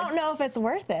Boulevard. But I don't know if it's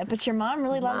worth it. But your mom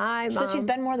really loves, so she's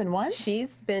been more than once?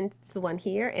 She's been to the one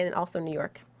here and also New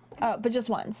York. Oh, but just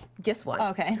once? Just once.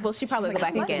 Okay. Well, she probably go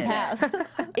back again.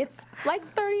 It's like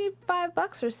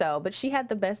 $35 or so, but she had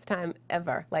the best time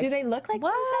ever. Like, do they look like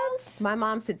themselves? My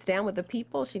mom sits down with the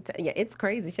people. Yeah, it's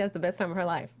crazy. She has the best time of her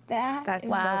life. That's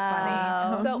so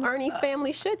funny. So Ernie's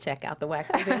family should check out the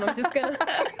wax museum. I'm just gonna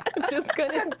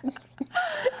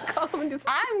call and just.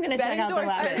 I'm gonna check out the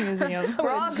wax museum. We're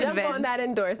all jump on that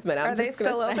endorsement. Are they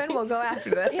still open? We'll go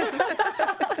after this.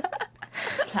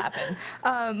 Happens.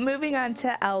 Moving on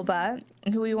to Elba,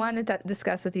 who we wanted to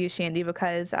discuss with you, Shandi,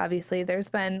 because obviously there's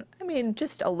been,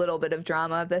 just a little bit of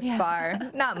drama this far.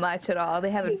 Not much at all. They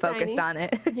haven't focused on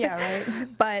it. Yeah, right.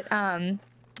 But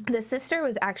the sister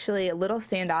was actually a little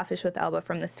standoffish with Elba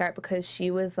from the start because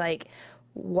she was like,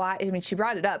 why? She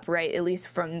brought it up, right? At least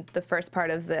from the first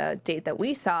part of the date that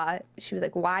we saw, she was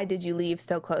like, why did you leave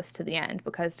so close to the end?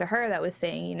 Because to her, that was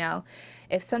saying,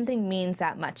 if something means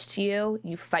that much to you,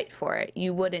 you fight for it.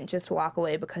 You wouldn't just walk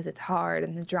away because it's hard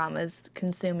and the drama's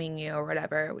consuming you or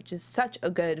whatever, which is such a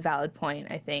good, valid point,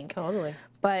 I think. Totally.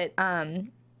 But,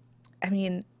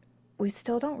 we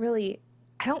still don't really,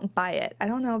 I don't buy it. I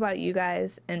don't know about you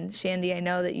guys, and Shandi, I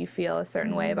know that you feel a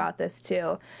certain way about this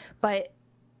too, but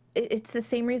it's the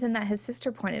same reason that his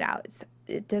sister pointed out.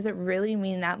 Does it really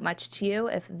mean that much to you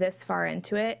if this far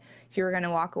into it you're going to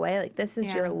walk away? Like, this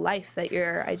is your life that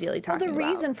you're ideally talking about. Well,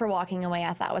 the reason for walking away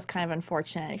I thought was kind of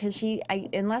unfortunate because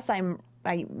unless I'm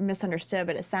I misunderstood,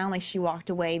 but it sounded like she walked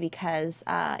away because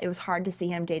it was hard to see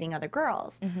him dating other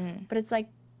girls. But it's like,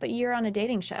 but you're on a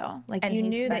dating show. Like, And you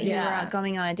he's knew that you were yes.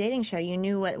 going on a dating show. You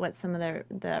knew what some of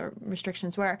the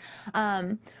restrictions were.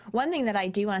 One thing that I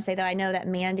do want to say, though, I know that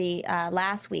Mandy,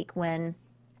 last week when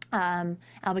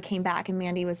Alba came back and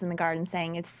Mandy was in the garden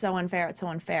saying, it's so unfair, it's so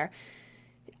unfair.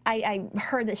 I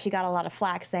heard that she got a lot of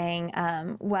flack saying,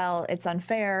 well, it's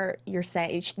unfair. You're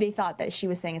saying they thought that she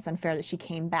was saying it's unfair that she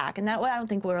came back. And that I don't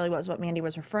think really was what Mandy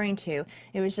was referring to.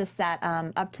 It was just that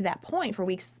up to that point, for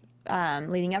weeks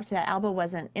leading up to that, Alba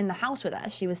wasn't in the house with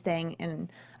us. She was staying in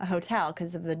a hotel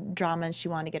because of the drama and she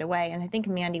wanted to get away. And I think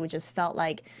Mandy just felt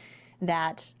like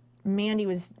that Mandy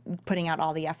was putting out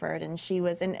all the effort, and she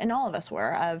was, and all of us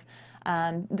were, of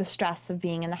the stress of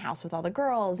being in the house with all the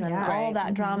girls and all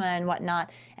that drama and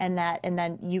whatnot, and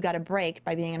then you got a break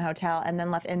by being in a hotel and then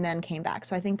left and then came back.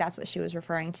 So I think that's what she was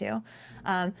referring to.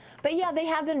 But yeah, they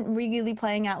have been really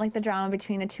playing out like the drama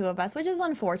between the two of us, which is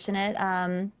unfortunate.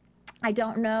 I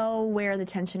don't know where the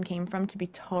tension came from, to be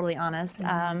totally honest.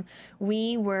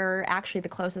 We were actually the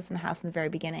closest in the house in the very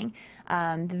beginning.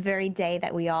 The very day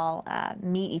that we all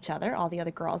meet each other, all the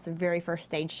other girls, the very first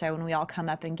stage show when we all come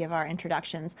up and give our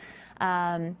introductions.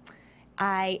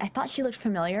 I thought she looked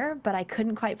familiar, but I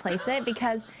couldn't quite place it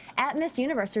because at Miss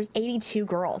Universe, there's 82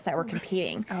 girls that were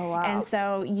competing. Oh, wow. And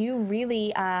so you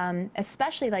really,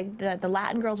 especially like the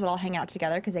Latin girls would all hang out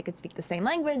together because they could speak the same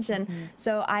language. And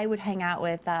so I would hang out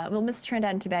with, well, Miss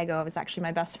Trinidad and Tobago was actually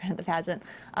my best friend at the pageant.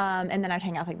 And then I'd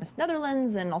hang out with like Miss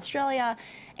Netherlands and Australia.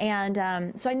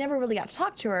 And so I never really got to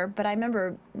talk to her, but I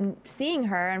remember seeing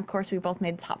her. And of course, we both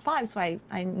made the top 5, so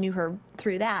I knew her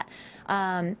through that.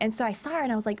 And so I saw her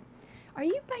and I was like, are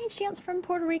you by any chance from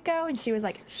Puerto Rico? And she was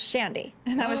like, Shandi.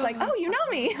 And I was like, oh, you know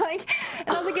me. Like, and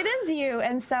I was like, it is you.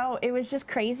 And so it was just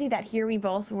crazy that here we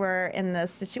both were in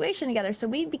this situation together. So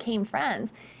we became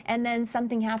friends. And then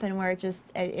something happened where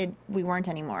we weren't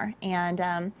anymore. And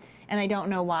I don't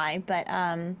know why, but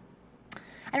I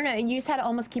don't know. You just had to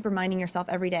almost keep reminding yourself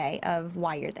every day of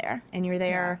why you're there. And you're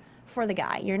there for the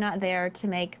guy. You're not there to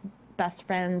make best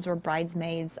friends or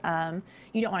bridesmaids.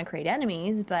 You don't want to create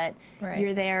enemies, but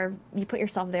you're there, you put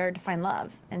yourself there to find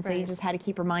love. And so you just had to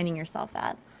keep reminding yourself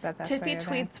that. Tiffy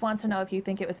Tweets wants to know if you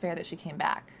think it was fair that she came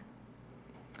back.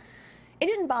 It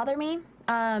didn't bother me.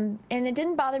 And it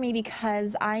didn't bother me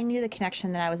because I knew the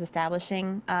connection that I was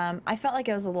establishing. I felt like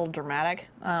it was a little dramatic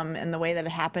in the way that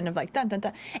it happened, of like, dun, dun,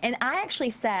 dun. And I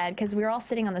actually said, because we were all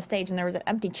sitting on the stage and there was an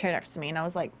empty chair next to me, and I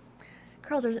was like,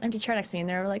 girls, there's an empty chair next to me. And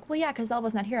they were like, well, yeah, because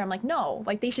Elba's not here. I'm like, no,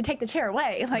 like, they should take the chair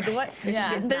away. Like, what?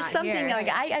 There's something, here. Like,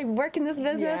 I work in this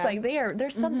business. Like,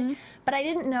 there's something. But I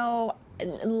didn't know.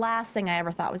 Last thing I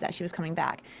ever thought was that she was coming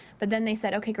back. But then they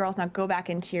said, okay, girls, now go back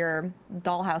into your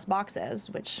dollhouse boxes,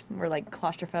 which were like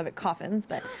claustrophobic coffins.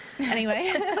 But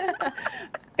anyway,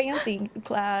 fancy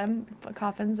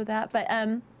coffins at that. But,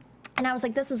 and I was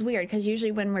like, this is weird, because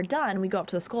usually when we're done, we go up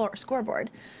to the scoreboard.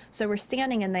 So we're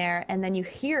standing in there, and then you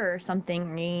hear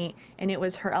something, and it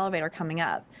was her elevator coming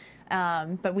up.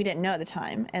 But we didn't know at the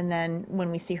time. And then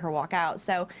when we see her walk out.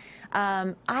 So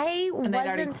and they'd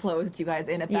already closed you guys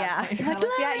in at that point. Like,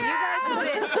 you guys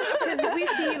wouldn't, because we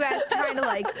see you guys trying to,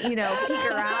 like, peek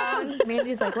around.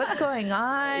 Mandy's like, what's going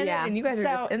on? Yeah. And you guys are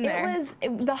just in there.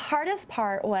 The hardest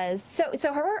part was,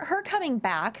 so her coming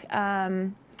back,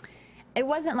 it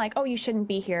wasn't like, oh, you shouldn't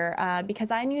be here,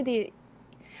 because I knew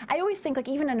I always think, like,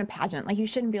 even in a pageant, like, you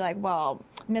shouldn't be like, well,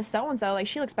 Miss So-and-so, like,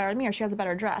 she looks better than me, or she has a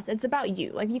better dress. It's about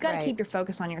you. Like, you got to keep your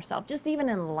focus on yourself, just even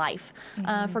in life.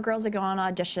 For girls that go on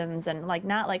auditions and, like,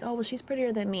 not like, oh, well, she's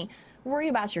prettier than me. Worry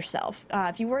about yourself.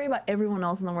 If you worry about everyone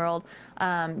else in the world,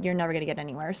 you're never going to get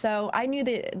anywhere. So I knew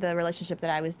the relationship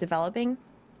that I was developing,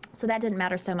 so that didn't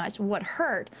matter so much. What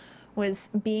hurt was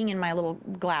being in my little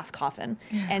glass coffin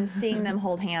and seeing them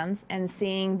hold hands and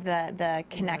seeing the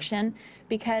connection,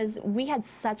 because we had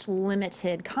such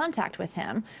limited contact with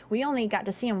him. We only got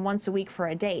to see him once a week for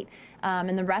a date.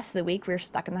 And the rest of the week we were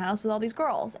stuck in the house with all these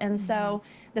girls. And so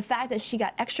the fact that she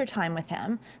got extra time with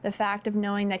him, the fact of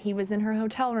knowing that he was in her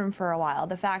hotel room for a while,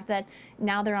 the fact that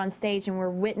now they're on stage and we're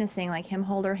witnessing, like, him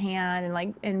hold her hand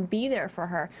and be there for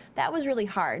her, that was really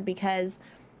hard, because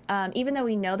even though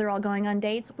we know they're all going on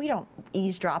dates, we don't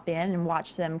eavesdrop in and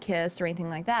watch them kiss or anything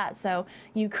like that. So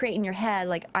you create in your head,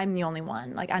 like, I'm the only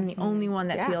one. Like, I'm the only one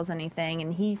that feels anything,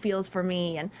 and he feels for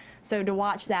me. And so to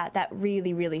watch that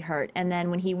really, really hurt. And then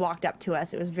when he walked up to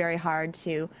us, it was very hard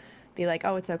to be be like,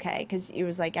 oh, it's okay, because it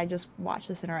was like, I just watched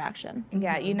this interaction.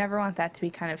 Yeah, you never want that to be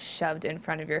kind of shoved in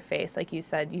front of your face. Like you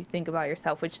said, you think about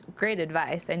yourself, which great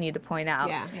advice, I need to point out.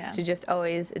 Yeah. To just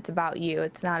always, it's about you.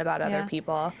 It's not about other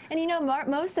people. And you know,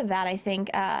 most of that, I think,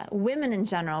 women in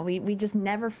general, we just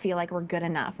never feel like we're good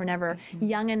enough. We're never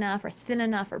young enough or thin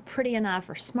enough or pretty enough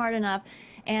or smart enough.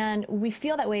 And we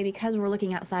feel that way because we're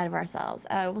looking outside of ourselves.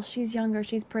 Well, she's younger,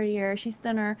 she's prettier, she's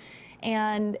thinner.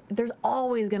 And there's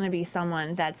always going to be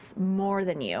someone that's more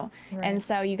than you. Right. And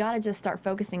so you got to just start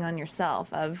focusing on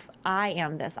yourself of, I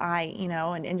am this,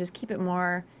 and just keep it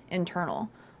more internal.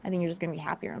 I think you're just going to be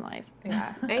happier in life.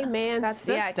 Yeah. Amen, that's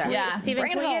sister. Yeah. Stephen,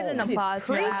 can we get an applause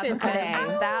for that? Preaching today.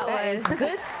 That was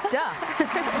good stuff.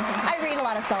 I read a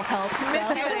lot of self-help.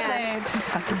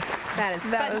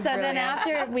 So then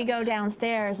after we go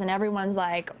downstairs and everyone's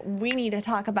like, we need to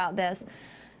talk about this,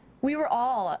 we were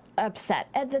all upset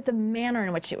at the manner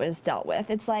in which it was dealt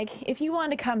with. It's like, if you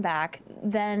wanted to come back,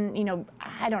 then,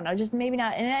 I don't know, just maybe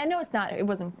not. And I know it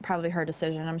wasn't probably her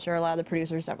decision. I'm sure a lot of the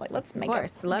producers are like, let's make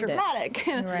it dramatic.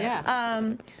 Right.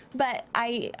 Yeah. But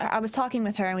I was talking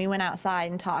with her, and we went outside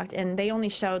and talked, and they only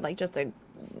showed like just a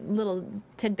little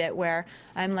tidbit where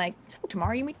I'm like, so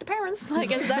tomorrow you meet the parents,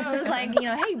 like, as though it was like,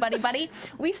 hey, buddy.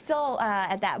 We still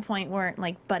at that point weren't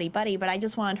like buddy, but I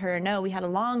just wanted her to know we had a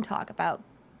long talk, about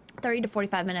 30 to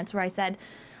 45 minutes, where I said,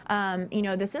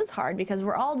 this is hard because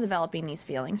we're all developing these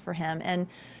feelings for him, and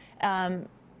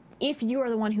if you are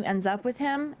the one who ends up with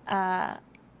him, I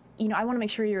want to make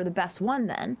sure you're the best one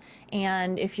then.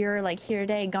 And if you're like here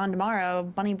today, gone tomorrow,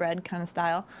 bunny bread kind of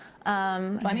style.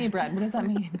 Bunny bread, what does that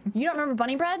mean? You don't remember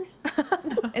bunny bread?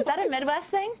 Is that a Midwest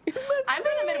thing? I'm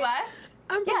from the Midwest.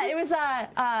 It was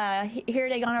here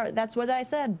today, gone tomorrow. That's what I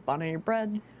said, bunny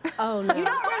bread. Oh, no. You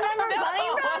don't remember bunny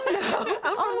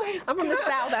bread? I'm from the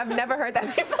South. I've never heard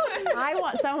that before. I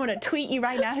want someone to tweet you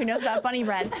right now who knows about bunny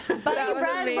bread. Bunny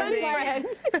bread.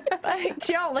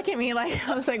 Y'all look at me like,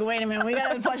 I was like, wait a minute, we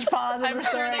gotta push pause. I'm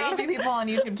sure there'll be people on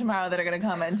YouTube tomorrow that are gonna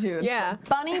comment too. Yeah.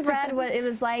 Bunny bread it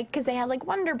was like, because they had like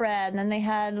Wonder Bread, and then they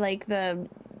had like the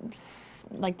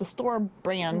store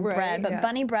brand bread, but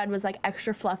bunny bread was like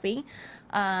extra fluffy.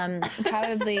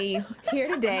 Probably here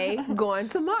today, gone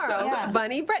tomorrow. Yeah.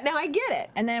 Bunny bread. Now I get it.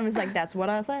 And then it was like, that's what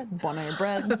I said, bunny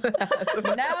bread. No,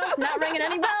 it's not ringing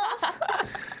any bells.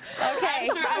 Okay.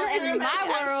 I'm sure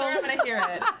I'm gonna hear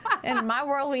it. In my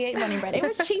world, we ate bunny bread. It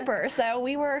was cheaper, so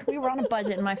we were on a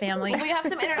budget in my family. We have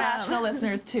some international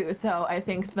listeners too, so I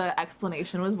think the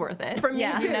explanation was worth it. For me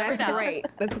too. That's great.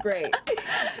 That's great.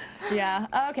 Yeah.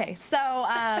 Okay. So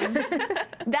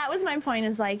that was my point.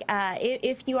 Is like,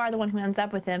 if you are the one who ends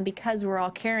up with him, because we're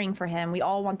all caring for him, we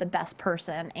all want the best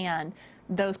person, and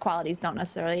those qualities don't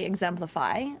necessarily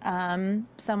exemplify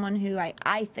someone who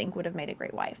I think would have made a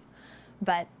great wife.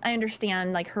 But I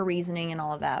understand like her reasoning and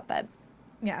all of that. But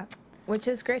yeah. Which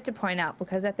is great to point out,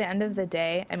 because at the end of the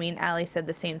day, I mean, Allie said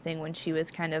the same thing when she was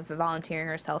kind of volunteering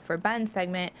herself for Ben's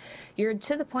segment. You're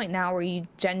to the point now where you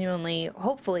genuinely,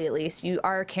 hopefully at least, you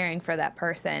are caring for that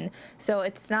person. So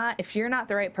it's not, if you're not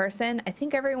the right person, I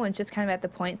think everyone's just kind of at the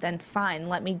point, then fine,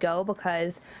 let me go,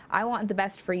 because I want the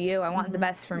best for you. I want the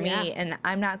best for me, and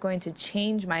I'm not going to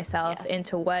change myself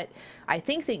into what I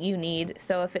think that you need.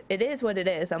 So if it is what it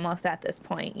is, almost at this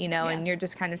point, and you're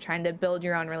just kind of trying to build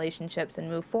your own relationships and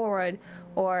move forward,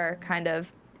 or kind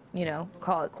of,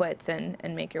 call it quits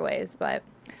and make your ways. But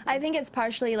I think it's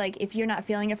partially like, if you're not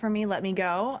feeling it for me, let me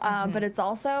go. But it's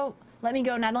also, let me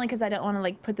go not only because I don't want to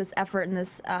like put this effort and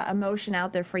this emotion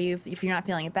out there for you if you're not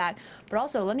feeling it back, but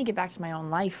also let me get back to my own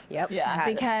life. Yep. Yeah.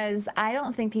 Because I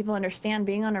don't think people understand,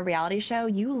 being on a reality show,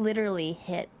 you literally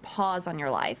hit pause on your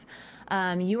life.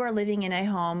 You are living in a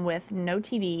home with no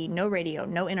TV, no radio,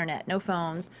 no internet, no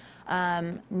phones,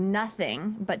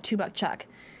 nothing but $2 Chuck.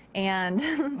 And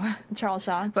Charles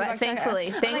Shaw. But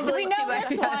thankfully, we know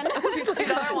this one.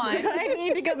 $2 wine. I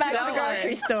need to go back to the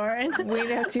grocery store. And we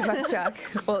know $2 Chuck.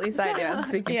 Well, at least I do. I'm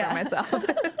speaking for myself.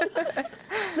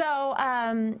 So,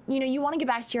 you want to get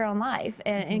back to your own life,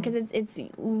 and because it's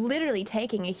literally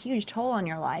taking a huge toll on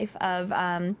your life of,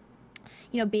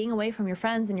 being away from your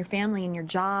friends and your family and your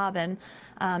job, and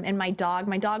my dog.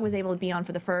 My dog was able to be on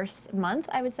for the first month,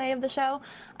 I would say, of the show.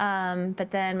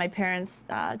 But then my parents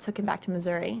took him back to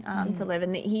Missouri to live,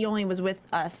 and he only was with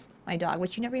us, my dog,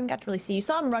 which you never even got to really see. You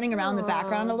saw him running around the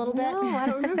background a little bit. No, I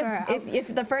don't remember.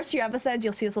 If the first few episodes,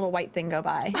 you'll see this little white thing go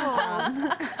by.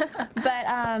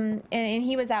 And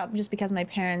he was out just because my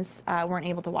parents weren't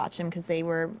able to watch him because they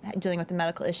were dealing with a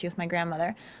medical issue with my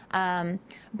grandmother.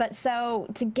 But so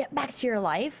to get back to your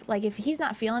life. Like, if he's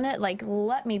not feeling it, like,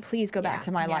 let me please go back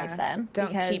to my life then.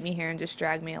 Don't keep me here and just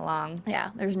drag me along.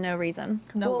 Yeah, there's no reason.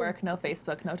 No work, no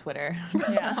Facebook, no Twitter.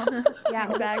 Yeah,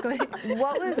 yeah, exactly.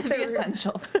 What was the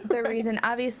essentials? The reason,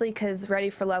 obviously, because Ready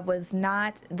for Love was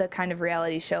not the kind of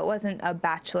reality show. It wasn't a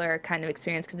Bachelor kind of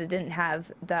experience because it didn't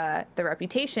have the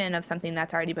reputation of something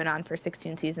that's already been on for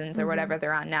 16 seasons or whatever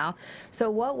they're on now. So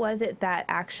what was it that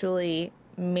actually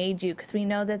made you, because we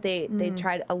know that they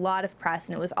tried a lot of press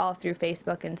and it was all through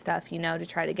Facebook and stuff, you know, to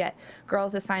try to get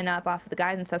girls to sign up off of the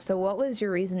guys and stuff. So what was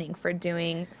your reasoning for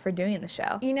doing the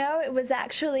show? You know, it was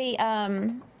actually it's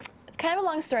kind of a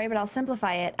long story, but I'll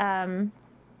simplify it.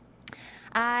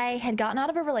 I had gotten out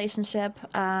of a relationship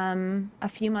a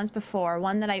few months before,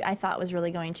 one that I thought was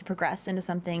really going to progress into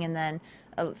something, and then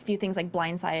a few things like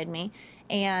blindsided me.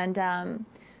 And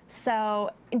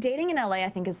so dating in LA, I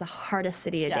think, is the hardest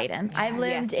city to date in. I've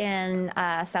lived in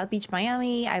South Beach,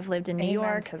 Miami. I've lived in New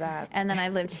York. To that. And then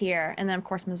I've lived here. And then, of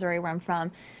course, Missouri, where I'm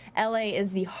from. LA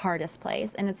is the hardest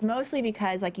place. And it's mostly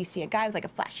because, like, you see a guy with, like, a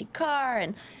flashy car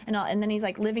and then he's,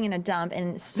 like, living in a dump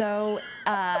and so...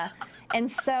 and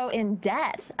so in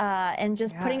debt, and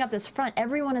just putting up this front.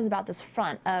 Everyone is about this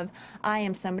front of, I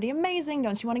am somebody amazing,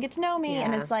 don't you want to get to know me?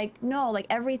 And it's like, no, like,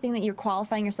 everything that you're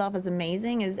qualifying yourself as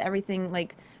amazing is everything,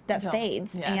 like, that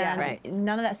fades. And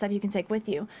none of that stuff you can take with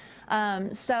you. I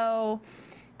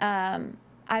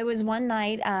was one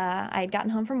night, I had gotten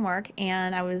home from work,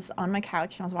 and I was on my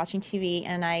couch, and I was watching TV,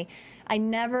 and I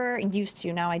never used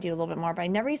to, now I do a little bit more, but I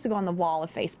never used to go on the wall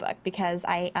of Facebook because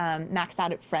I maxed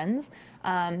out at friends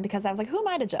because I was like, who am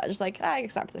I to judge? Like, I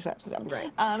accept.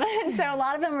 Right. And so a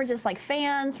lot of them were just like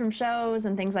fans from shows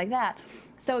and things like that.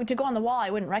 So to go on the wall, I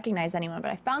wouldn't recognize anyone,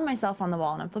 but I found myself on the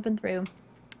wall, and I'm flipping through,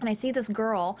 and I see this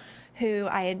girl who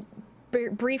I had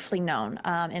briefly known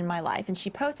in my life, and she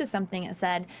posted something that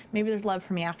said, maybe there's love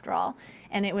for me after all.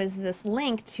 And it was this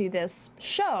link to this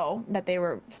show that they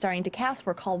were starting to cast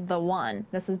for called The One.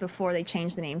 This is before they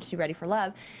changed the name to Ready for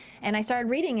Love. And I started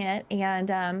reading it, and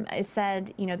it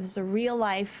said, you know, this is a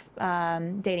real-life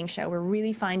dating show. We're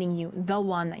really finding you the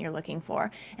one that you're looking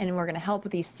for, and we're going to help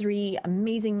with these 3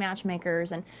 amazing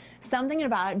matchmakers. And something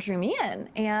about it drew me in.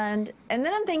 And then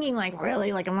I'm thinking, like,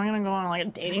 really? Like, am I going to go on, like, a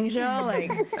dating show?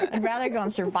 Like, I'd rather go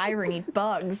on Survivor and eat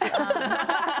bugs.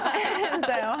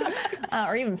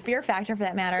 Or even Fear Factor, for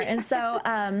that matter. And so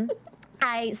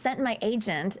I sent my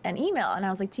agent an email, and I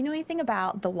was like, do you know anything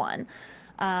about The One?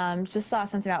 Just saw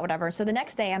something about whatever. So the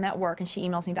next day I'm at work, and she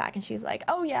emails me back, and she's like,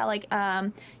 oh yeah, like,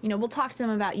 you know, we'll talk to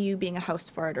them about you being a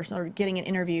host for it, or getting an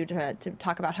interview to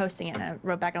talk about hosting it. And I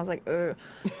wrote back, and I was like,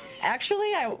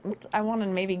 actually, I want to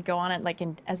maybe go on it, like,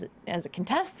 as a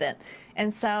contestant.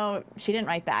 And so she didn't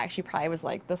write back. She probably was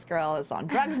like, this girl is on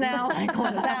drugs now. Like,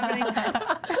 what is happening?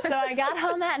 So I got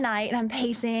home that night, and I'm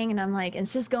pacing, and I'm like,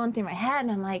 it's just going through my head,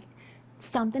 and I'm like,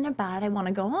 something about it, I want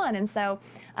to go on. And so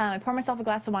I pour myself a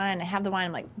glass of wine, and I have the wine.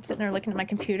 I'm like sitting there looking at my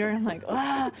computer, and I'm like,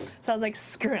 ah. So I was like,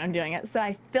 screw it, I'm doing it. So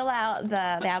I fill out the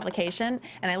application,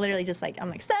 and I literally just like, I'm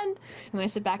like, send. And then I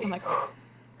sit back, I'm like,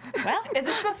 well. Is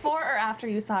this before or after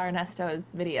you saw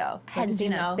Ernesto's video? Hadn't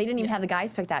seen it. They didn't even have the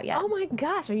guys picked out yet. Oh my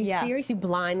gosh, are you serious? You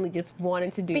blindly just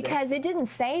wanted to do this? Because it didn't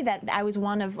say that I was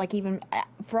one of, like, even,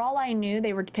 for all I knew,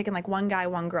 they were picking like one guy,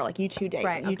 one girl, like you two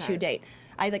date, you two date.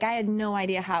 I had no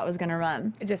idea how it was going to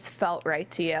run. It just felt right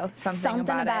to you. Something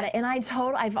about it. And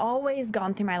I've always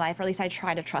gone through my life, or at least I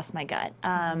try to trust my gut.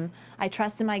 I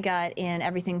trusted my gut in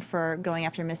everything for going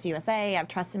after Miss USA. I've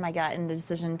trusted my gut in the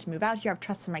decision to move out here. I've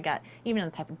trusted my gut even in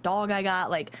the type of dog I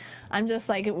got. Like, I'm just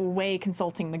like way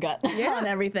consulting the gut on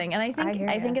everything. And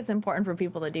I think it's important for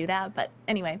people to do that. But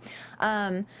anyway,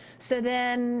 so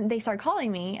then they started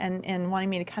calling me and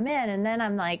wanting me to come in. And then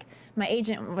I'm like, my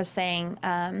agent was saying,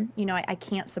 you know, I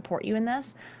can't support you in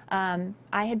this. I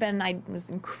was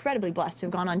incredibly blessed to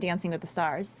have gone on Dancing with the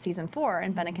Stars season 4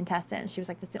 and been a contestant. And she was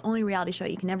like, that's the only reality show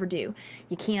you can ever do.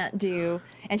 You can't do.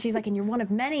 And she's like, and you're one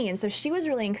of many. And so she was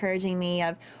really encouraging me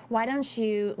of, why don't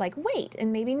you like wait?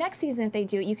 And maybe next season, if they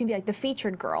do it, you can be like the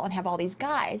featured girl and have all these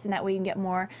guys. And that way you can get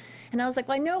more. And I was like,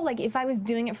 well, I know, like, if I was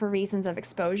doing it for reasons of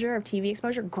exposure, of TV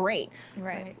exposure, great.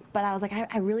 Right. But I was like,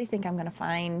 I really think I'm going to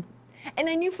find. And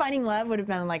I knew finding love would have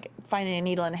been like finding a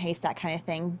needle in a haystack kind of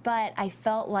thing, but I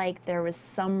felt like there was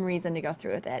some reason to go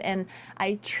through with it. And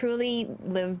I truly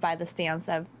live by the stance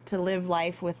of to live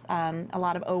life with a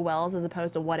lot of oh wells as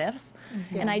opposed to what ifs.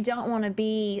 And I don't want to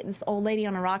be this old lady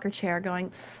on a rocker chair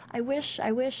going, I wish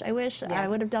I would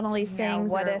have done all these things.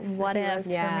 What if for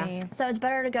me? So it's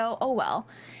better to go, oh well.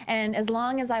 And as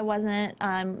long as I wasn't,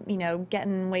 you know,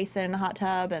 getting wasted in a hot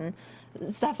tub and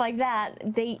stuff like that,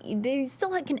 they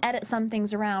still can edit some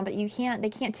things around, but they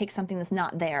can't take something that's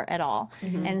not there at all.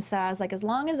 And so I was like, as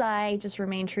long as I just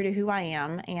remain true to who I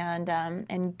am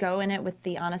and go in it with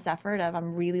the honest effort of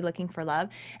I'm really looking for love,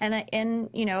 and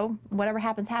you know, whatever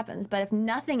happens, happens. But if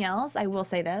nothing else, I will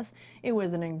say this, it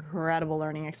was an incredible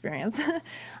learning experience.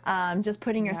 Just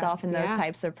putting yourself in those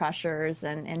types of pressures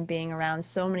and being around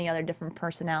so many other different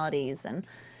personalities, and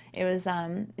it was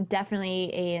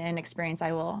definitely an experience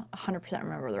I will 100%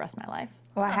 remember the rest of my life.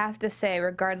 Well, I have to say,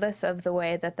 regardless of the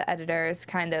way that the editors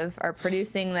kind of are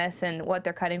producing this and what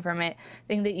they're cutting from it, I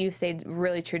think that you've stayed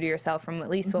really true to yourself from at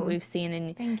least what we've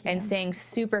seen, and staying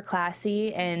super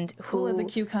classy and cool as a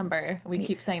cucumber. We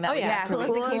keep saying that. Oh yeah,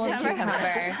 cool as a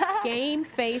cucumber. Game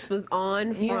face was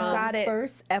on from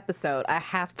first episode. I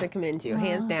have to commend you,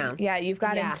 hands down. Yeah, you've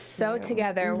got it so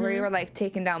together where you were like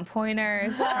taking down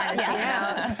pointers, trying to take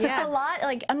it out. A lot,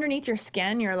 like underneath your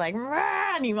skin, you're like,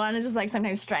 "Rah," and you want to just like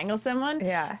sometimes strangle someone.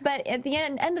 Yeah. But at the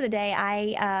end of the day,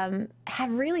 I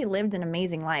have really lived an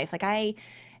amazing life. Like I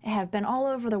have been all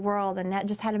over the world and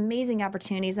just had amazing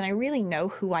opportunities, and I really know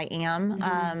who I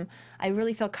am. I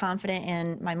really feel confident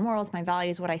in my morals, my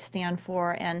values, what I stand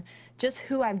for, and just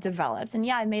who I've developed. And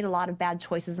yeah, I've made a lot of bad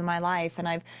choices in my life, and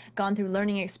I've gone through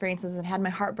learning experiences and had my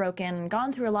heart broken and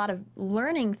gone through a lot of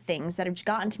learning things that have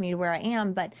gotten to me to where I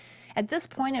am. But at this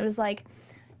point, it was like,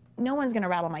 no one's going to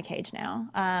rattle my cage now.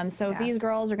 So if these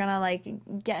girls are going to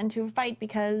like get into a fight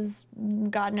because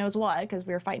God knows what, because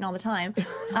we were fighting all the time.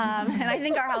 And I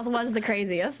think our house was the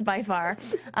craziest by far.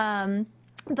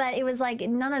 But it was like,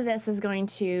 none of this is going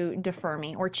to defer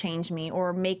me or change me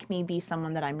or make me be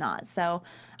someone that I'm not. So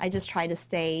I just try to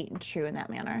stay true in that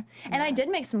manner. And I did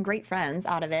make some great friends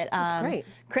out of it. That's great.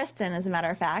 Kristen, as a matter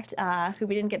of fact, who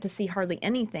we didn't get to see hardly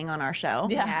anything on our show.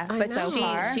 Yeah, but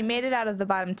she made it out of the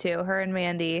bottom two. Her and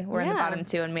Mandy were in the bottom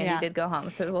two, and Mandy did go home.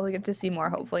 So we'll get to see more,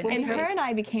 hopefully. And her and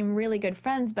I became really good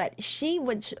friends, but she,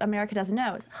 which America doesn't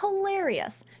know, is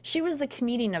hilarious. She was the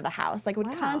comedian of the house, like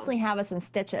would constantly have us in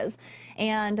stitches.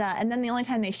 And then the only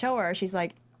time they show her, she's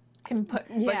like,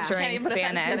 butchering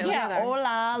Spanish. Yeah,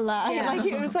 hola, la. Like,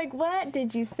 it was like, what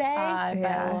did you say?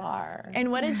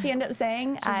 And what did she end up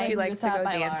saying? She likes to go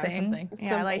dancing.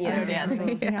 Yeah, I like to go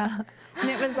dancing. And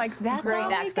it was like, that's great all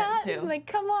we accent got? too. Like,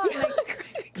 come on. Like,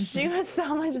 she was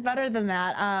so much better than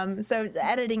that. So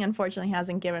editing, unfortunately,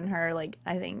 hasn't given her, like,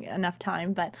 I think, enough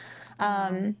time. But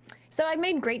so I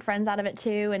made great friends out of it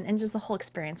too, and just the whole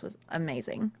experience was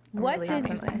amazing.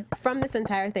 From this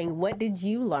entire thing, what did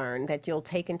you learn that you'll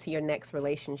take into your next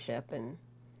relationship and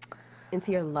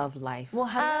into your love life? Well,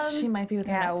 how she might be with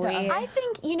her next time. I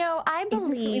think, you know, I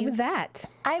believe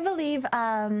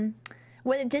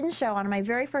what it didn't show on my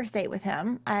very first date with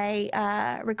him,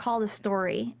 I recalled a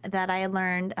story that I had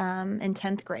learned in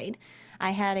 10th grade.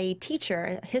 I had a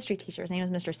teacher, a history teacher, his name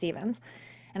was Mr. Stevens,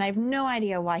 and I have no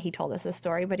idea why he told us this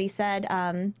story, but he said,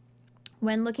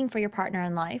 when looking for your partner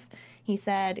in life, he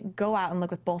said, go out and look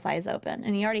with both eyes open.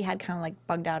 And he already had kind of like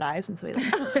bugged out eyes, and so he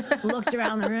like looked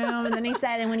around the room, and then he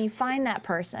said, and when you find that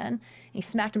person, he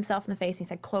smacked himself in the face, and he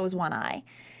said, close one eye.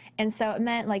 And so it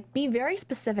meant, like, be very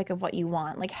specific of what you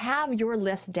want. Like, have your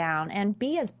list down and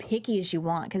be as picky as you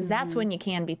want, because that's when you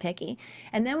can be picky.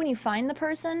 And then when you find the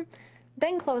person,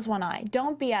 then close one eye.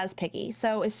 Don't be as picky.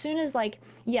 So as soon as, like,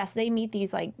 yes, they meet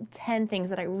these, like, 10 things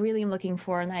that I really am looking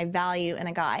for and that I value in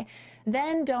a guy,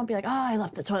 then don't be like, oh, I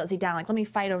left the toilet seat down. Like, let me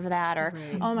fight over that. Or,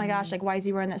 oh, my gosh, like, why is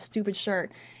he wearing that stupid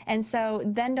shirt? And so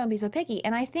then don't be so picky.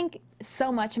 And I think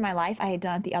so much in my life I had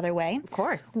done it the other way. Of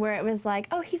course. Where it was like,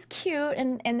 oh, he's cute,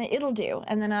 and it'll do.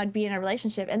 And then I'd be in a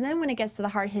relationship. And then when it gets to the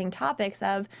hard-hitting topics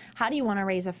of how do you want to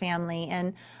raise a family,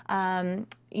 and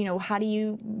you know, how do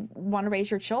you want to raise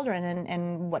your children,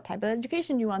 and what type of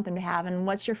education do you want them to have, and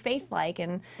what's your faith like,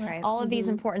 and all of these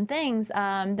important things,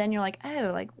 then you're like,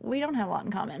 oh, like, we don't have a lot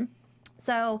in common.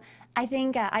 So I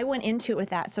think I went into it with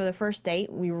that. So the first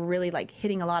date, we were really like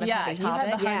hitting a lot of heavy topics. You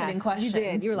had the hard-hitting questions. You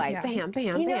did. You were like, bam,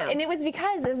 bam, you know, bam. and it was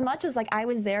because as much as like I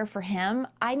was there for him,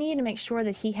 I needed to make sure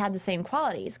that he had the same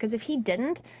qualities. Because if he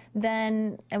didn't,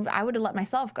 then I would have let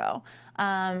myself go.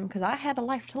 Because I had a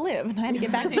life to live, and I had to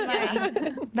get back to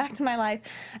my back to my life.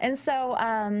 And so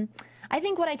I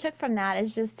think what I took from that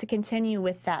is just to continue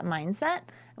with that mindset,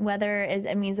 whether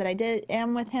it means that I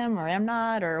am with him or am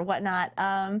not or whatnot.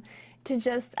 To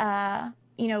just,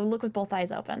 you know, look with both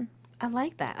eyes open. I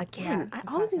like that. Again, I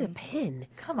always need a pen.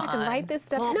 Come on. I can write this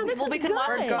stuff. Well, no, this is we can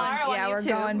watch it tomorrow on YouTube.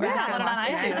 We're going back.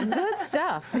 Download it on iTunes. Good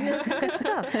stuff. Good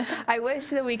stuff. I wish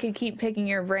that we could keep picking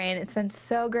your brain. It's been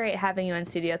so great having you in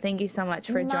studio. Thank you so much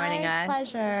for joining us. My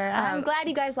pleasure. I'm glad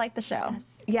you guys like the show.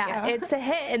 Yeah, it's a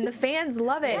hit, and the fans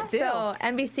love it. So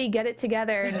NBC, get it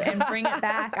together and bring it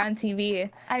back on TV.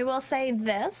 I will say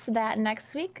this, that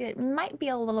next week it might be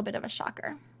a little bit of a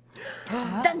shocker.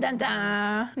 Dun dun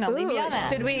dun. No, leave me on that.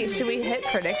 Should we hit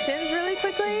predictions really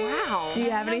quickly? Wow. Do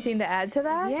you have anything to add to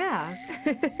that? Yeah.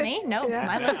 Me? No.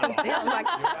 My lips are sealed. Like,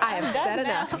 I have said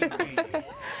enough.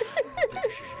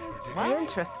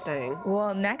 Interesting.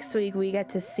 Well, next week we get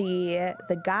to see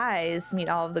the guys meet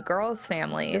all of the girls'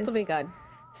 families. This will be good.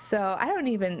 So I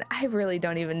really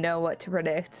don't even know what to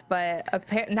predict, but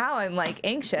now I'm like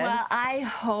anxious. Well,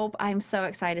 I'm so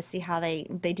excited to see how they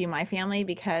do my family,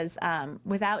 because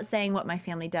without saying what my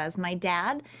family does, my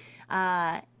dad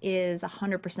is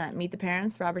 100% Meet the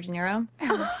Parents, Robert De Niro.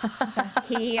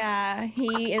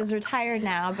 He is retired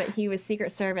now, but he was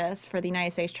Secret Service for the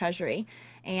United States Treasury.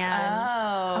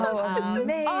 And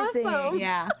amazing. Awesome.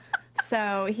 yeah.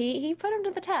 So he put him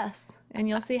to the test. And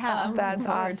you'll see how. That's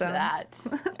awesome. To that.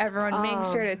 Everyone, make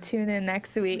sure to tune in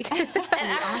next week. And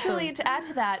actually, to add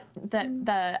to that,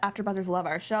 the AfterBuzzers love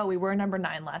our show. We were number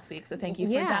 9 last week, so thank you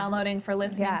for downloading, for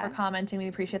listening, for commenting. We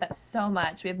appreciate that so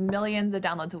much. We have millions of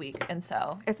downloads a week, and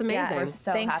so it's amazing. We're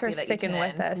so Thanks happy for that sticking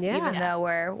with us, even though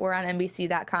we're on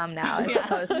NBC.com now as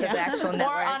opposed to the actual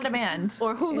network. Or on demand.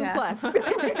 Or Hulu Plus. So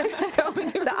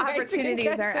the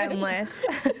opportunities are endless.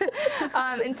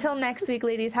 Until next week,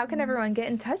 ladies, how can everyone get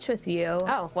in touch with you?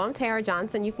 Oh, well, I'm Tara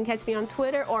Johnson. You can catch me on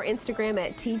Twitter or Instagram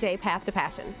at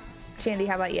TJPathToPassion. Shandi,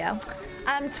 how about you?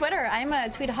 Twitter, I'm a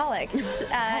tweetaholic.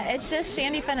 It's just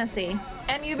Shandi Finnessey.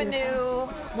 And you have a new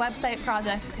website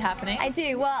project happening. I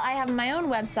do. Well, I have my own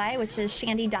website, which is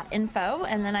shandi.info,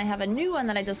 and then I have a new one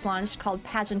that I just launched called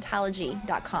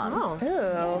pageantology.com.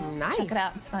 Oh, nice. Check it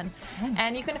out. It's fun.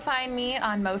 And you can find me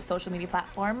on most social media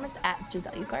platforms at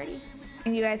Giselle Ugarte.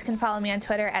 And you guys can follow me on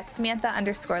Twitter at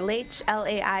Samantha_Laich,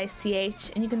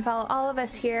 Laich. And you can follow all of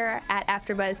us here at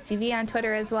AfterBuzz TV on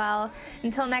Twitter as well.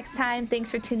 Until next time,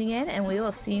 thanks for tuning in, and we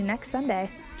will see you next Sunday.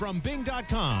 From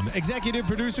Bing.com, executive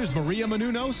producers Maria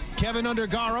Menounos, Kevin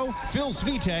Undergaro, Phil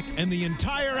Svitek, and the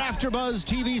entire AfterBuzz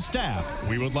TV staff,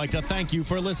 we would like to thank you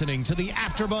for listening to the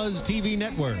AfterBuzz TV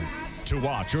network. To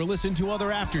watch or listen to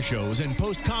other after shows and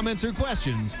post comments or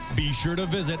questions, be sure to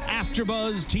visit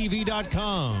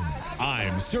AfterBuzzTV.com.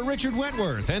 I'm Sir Richard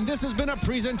Wentworth, and this has been a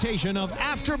presentation of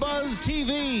AfterBuzz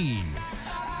TV.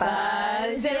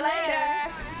 Buzz you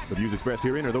later. The views expressed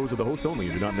herein are those of the hosts only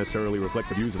and do not necessarily reflect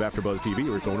the views of AfterBuzz TV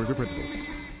or its owners or principals.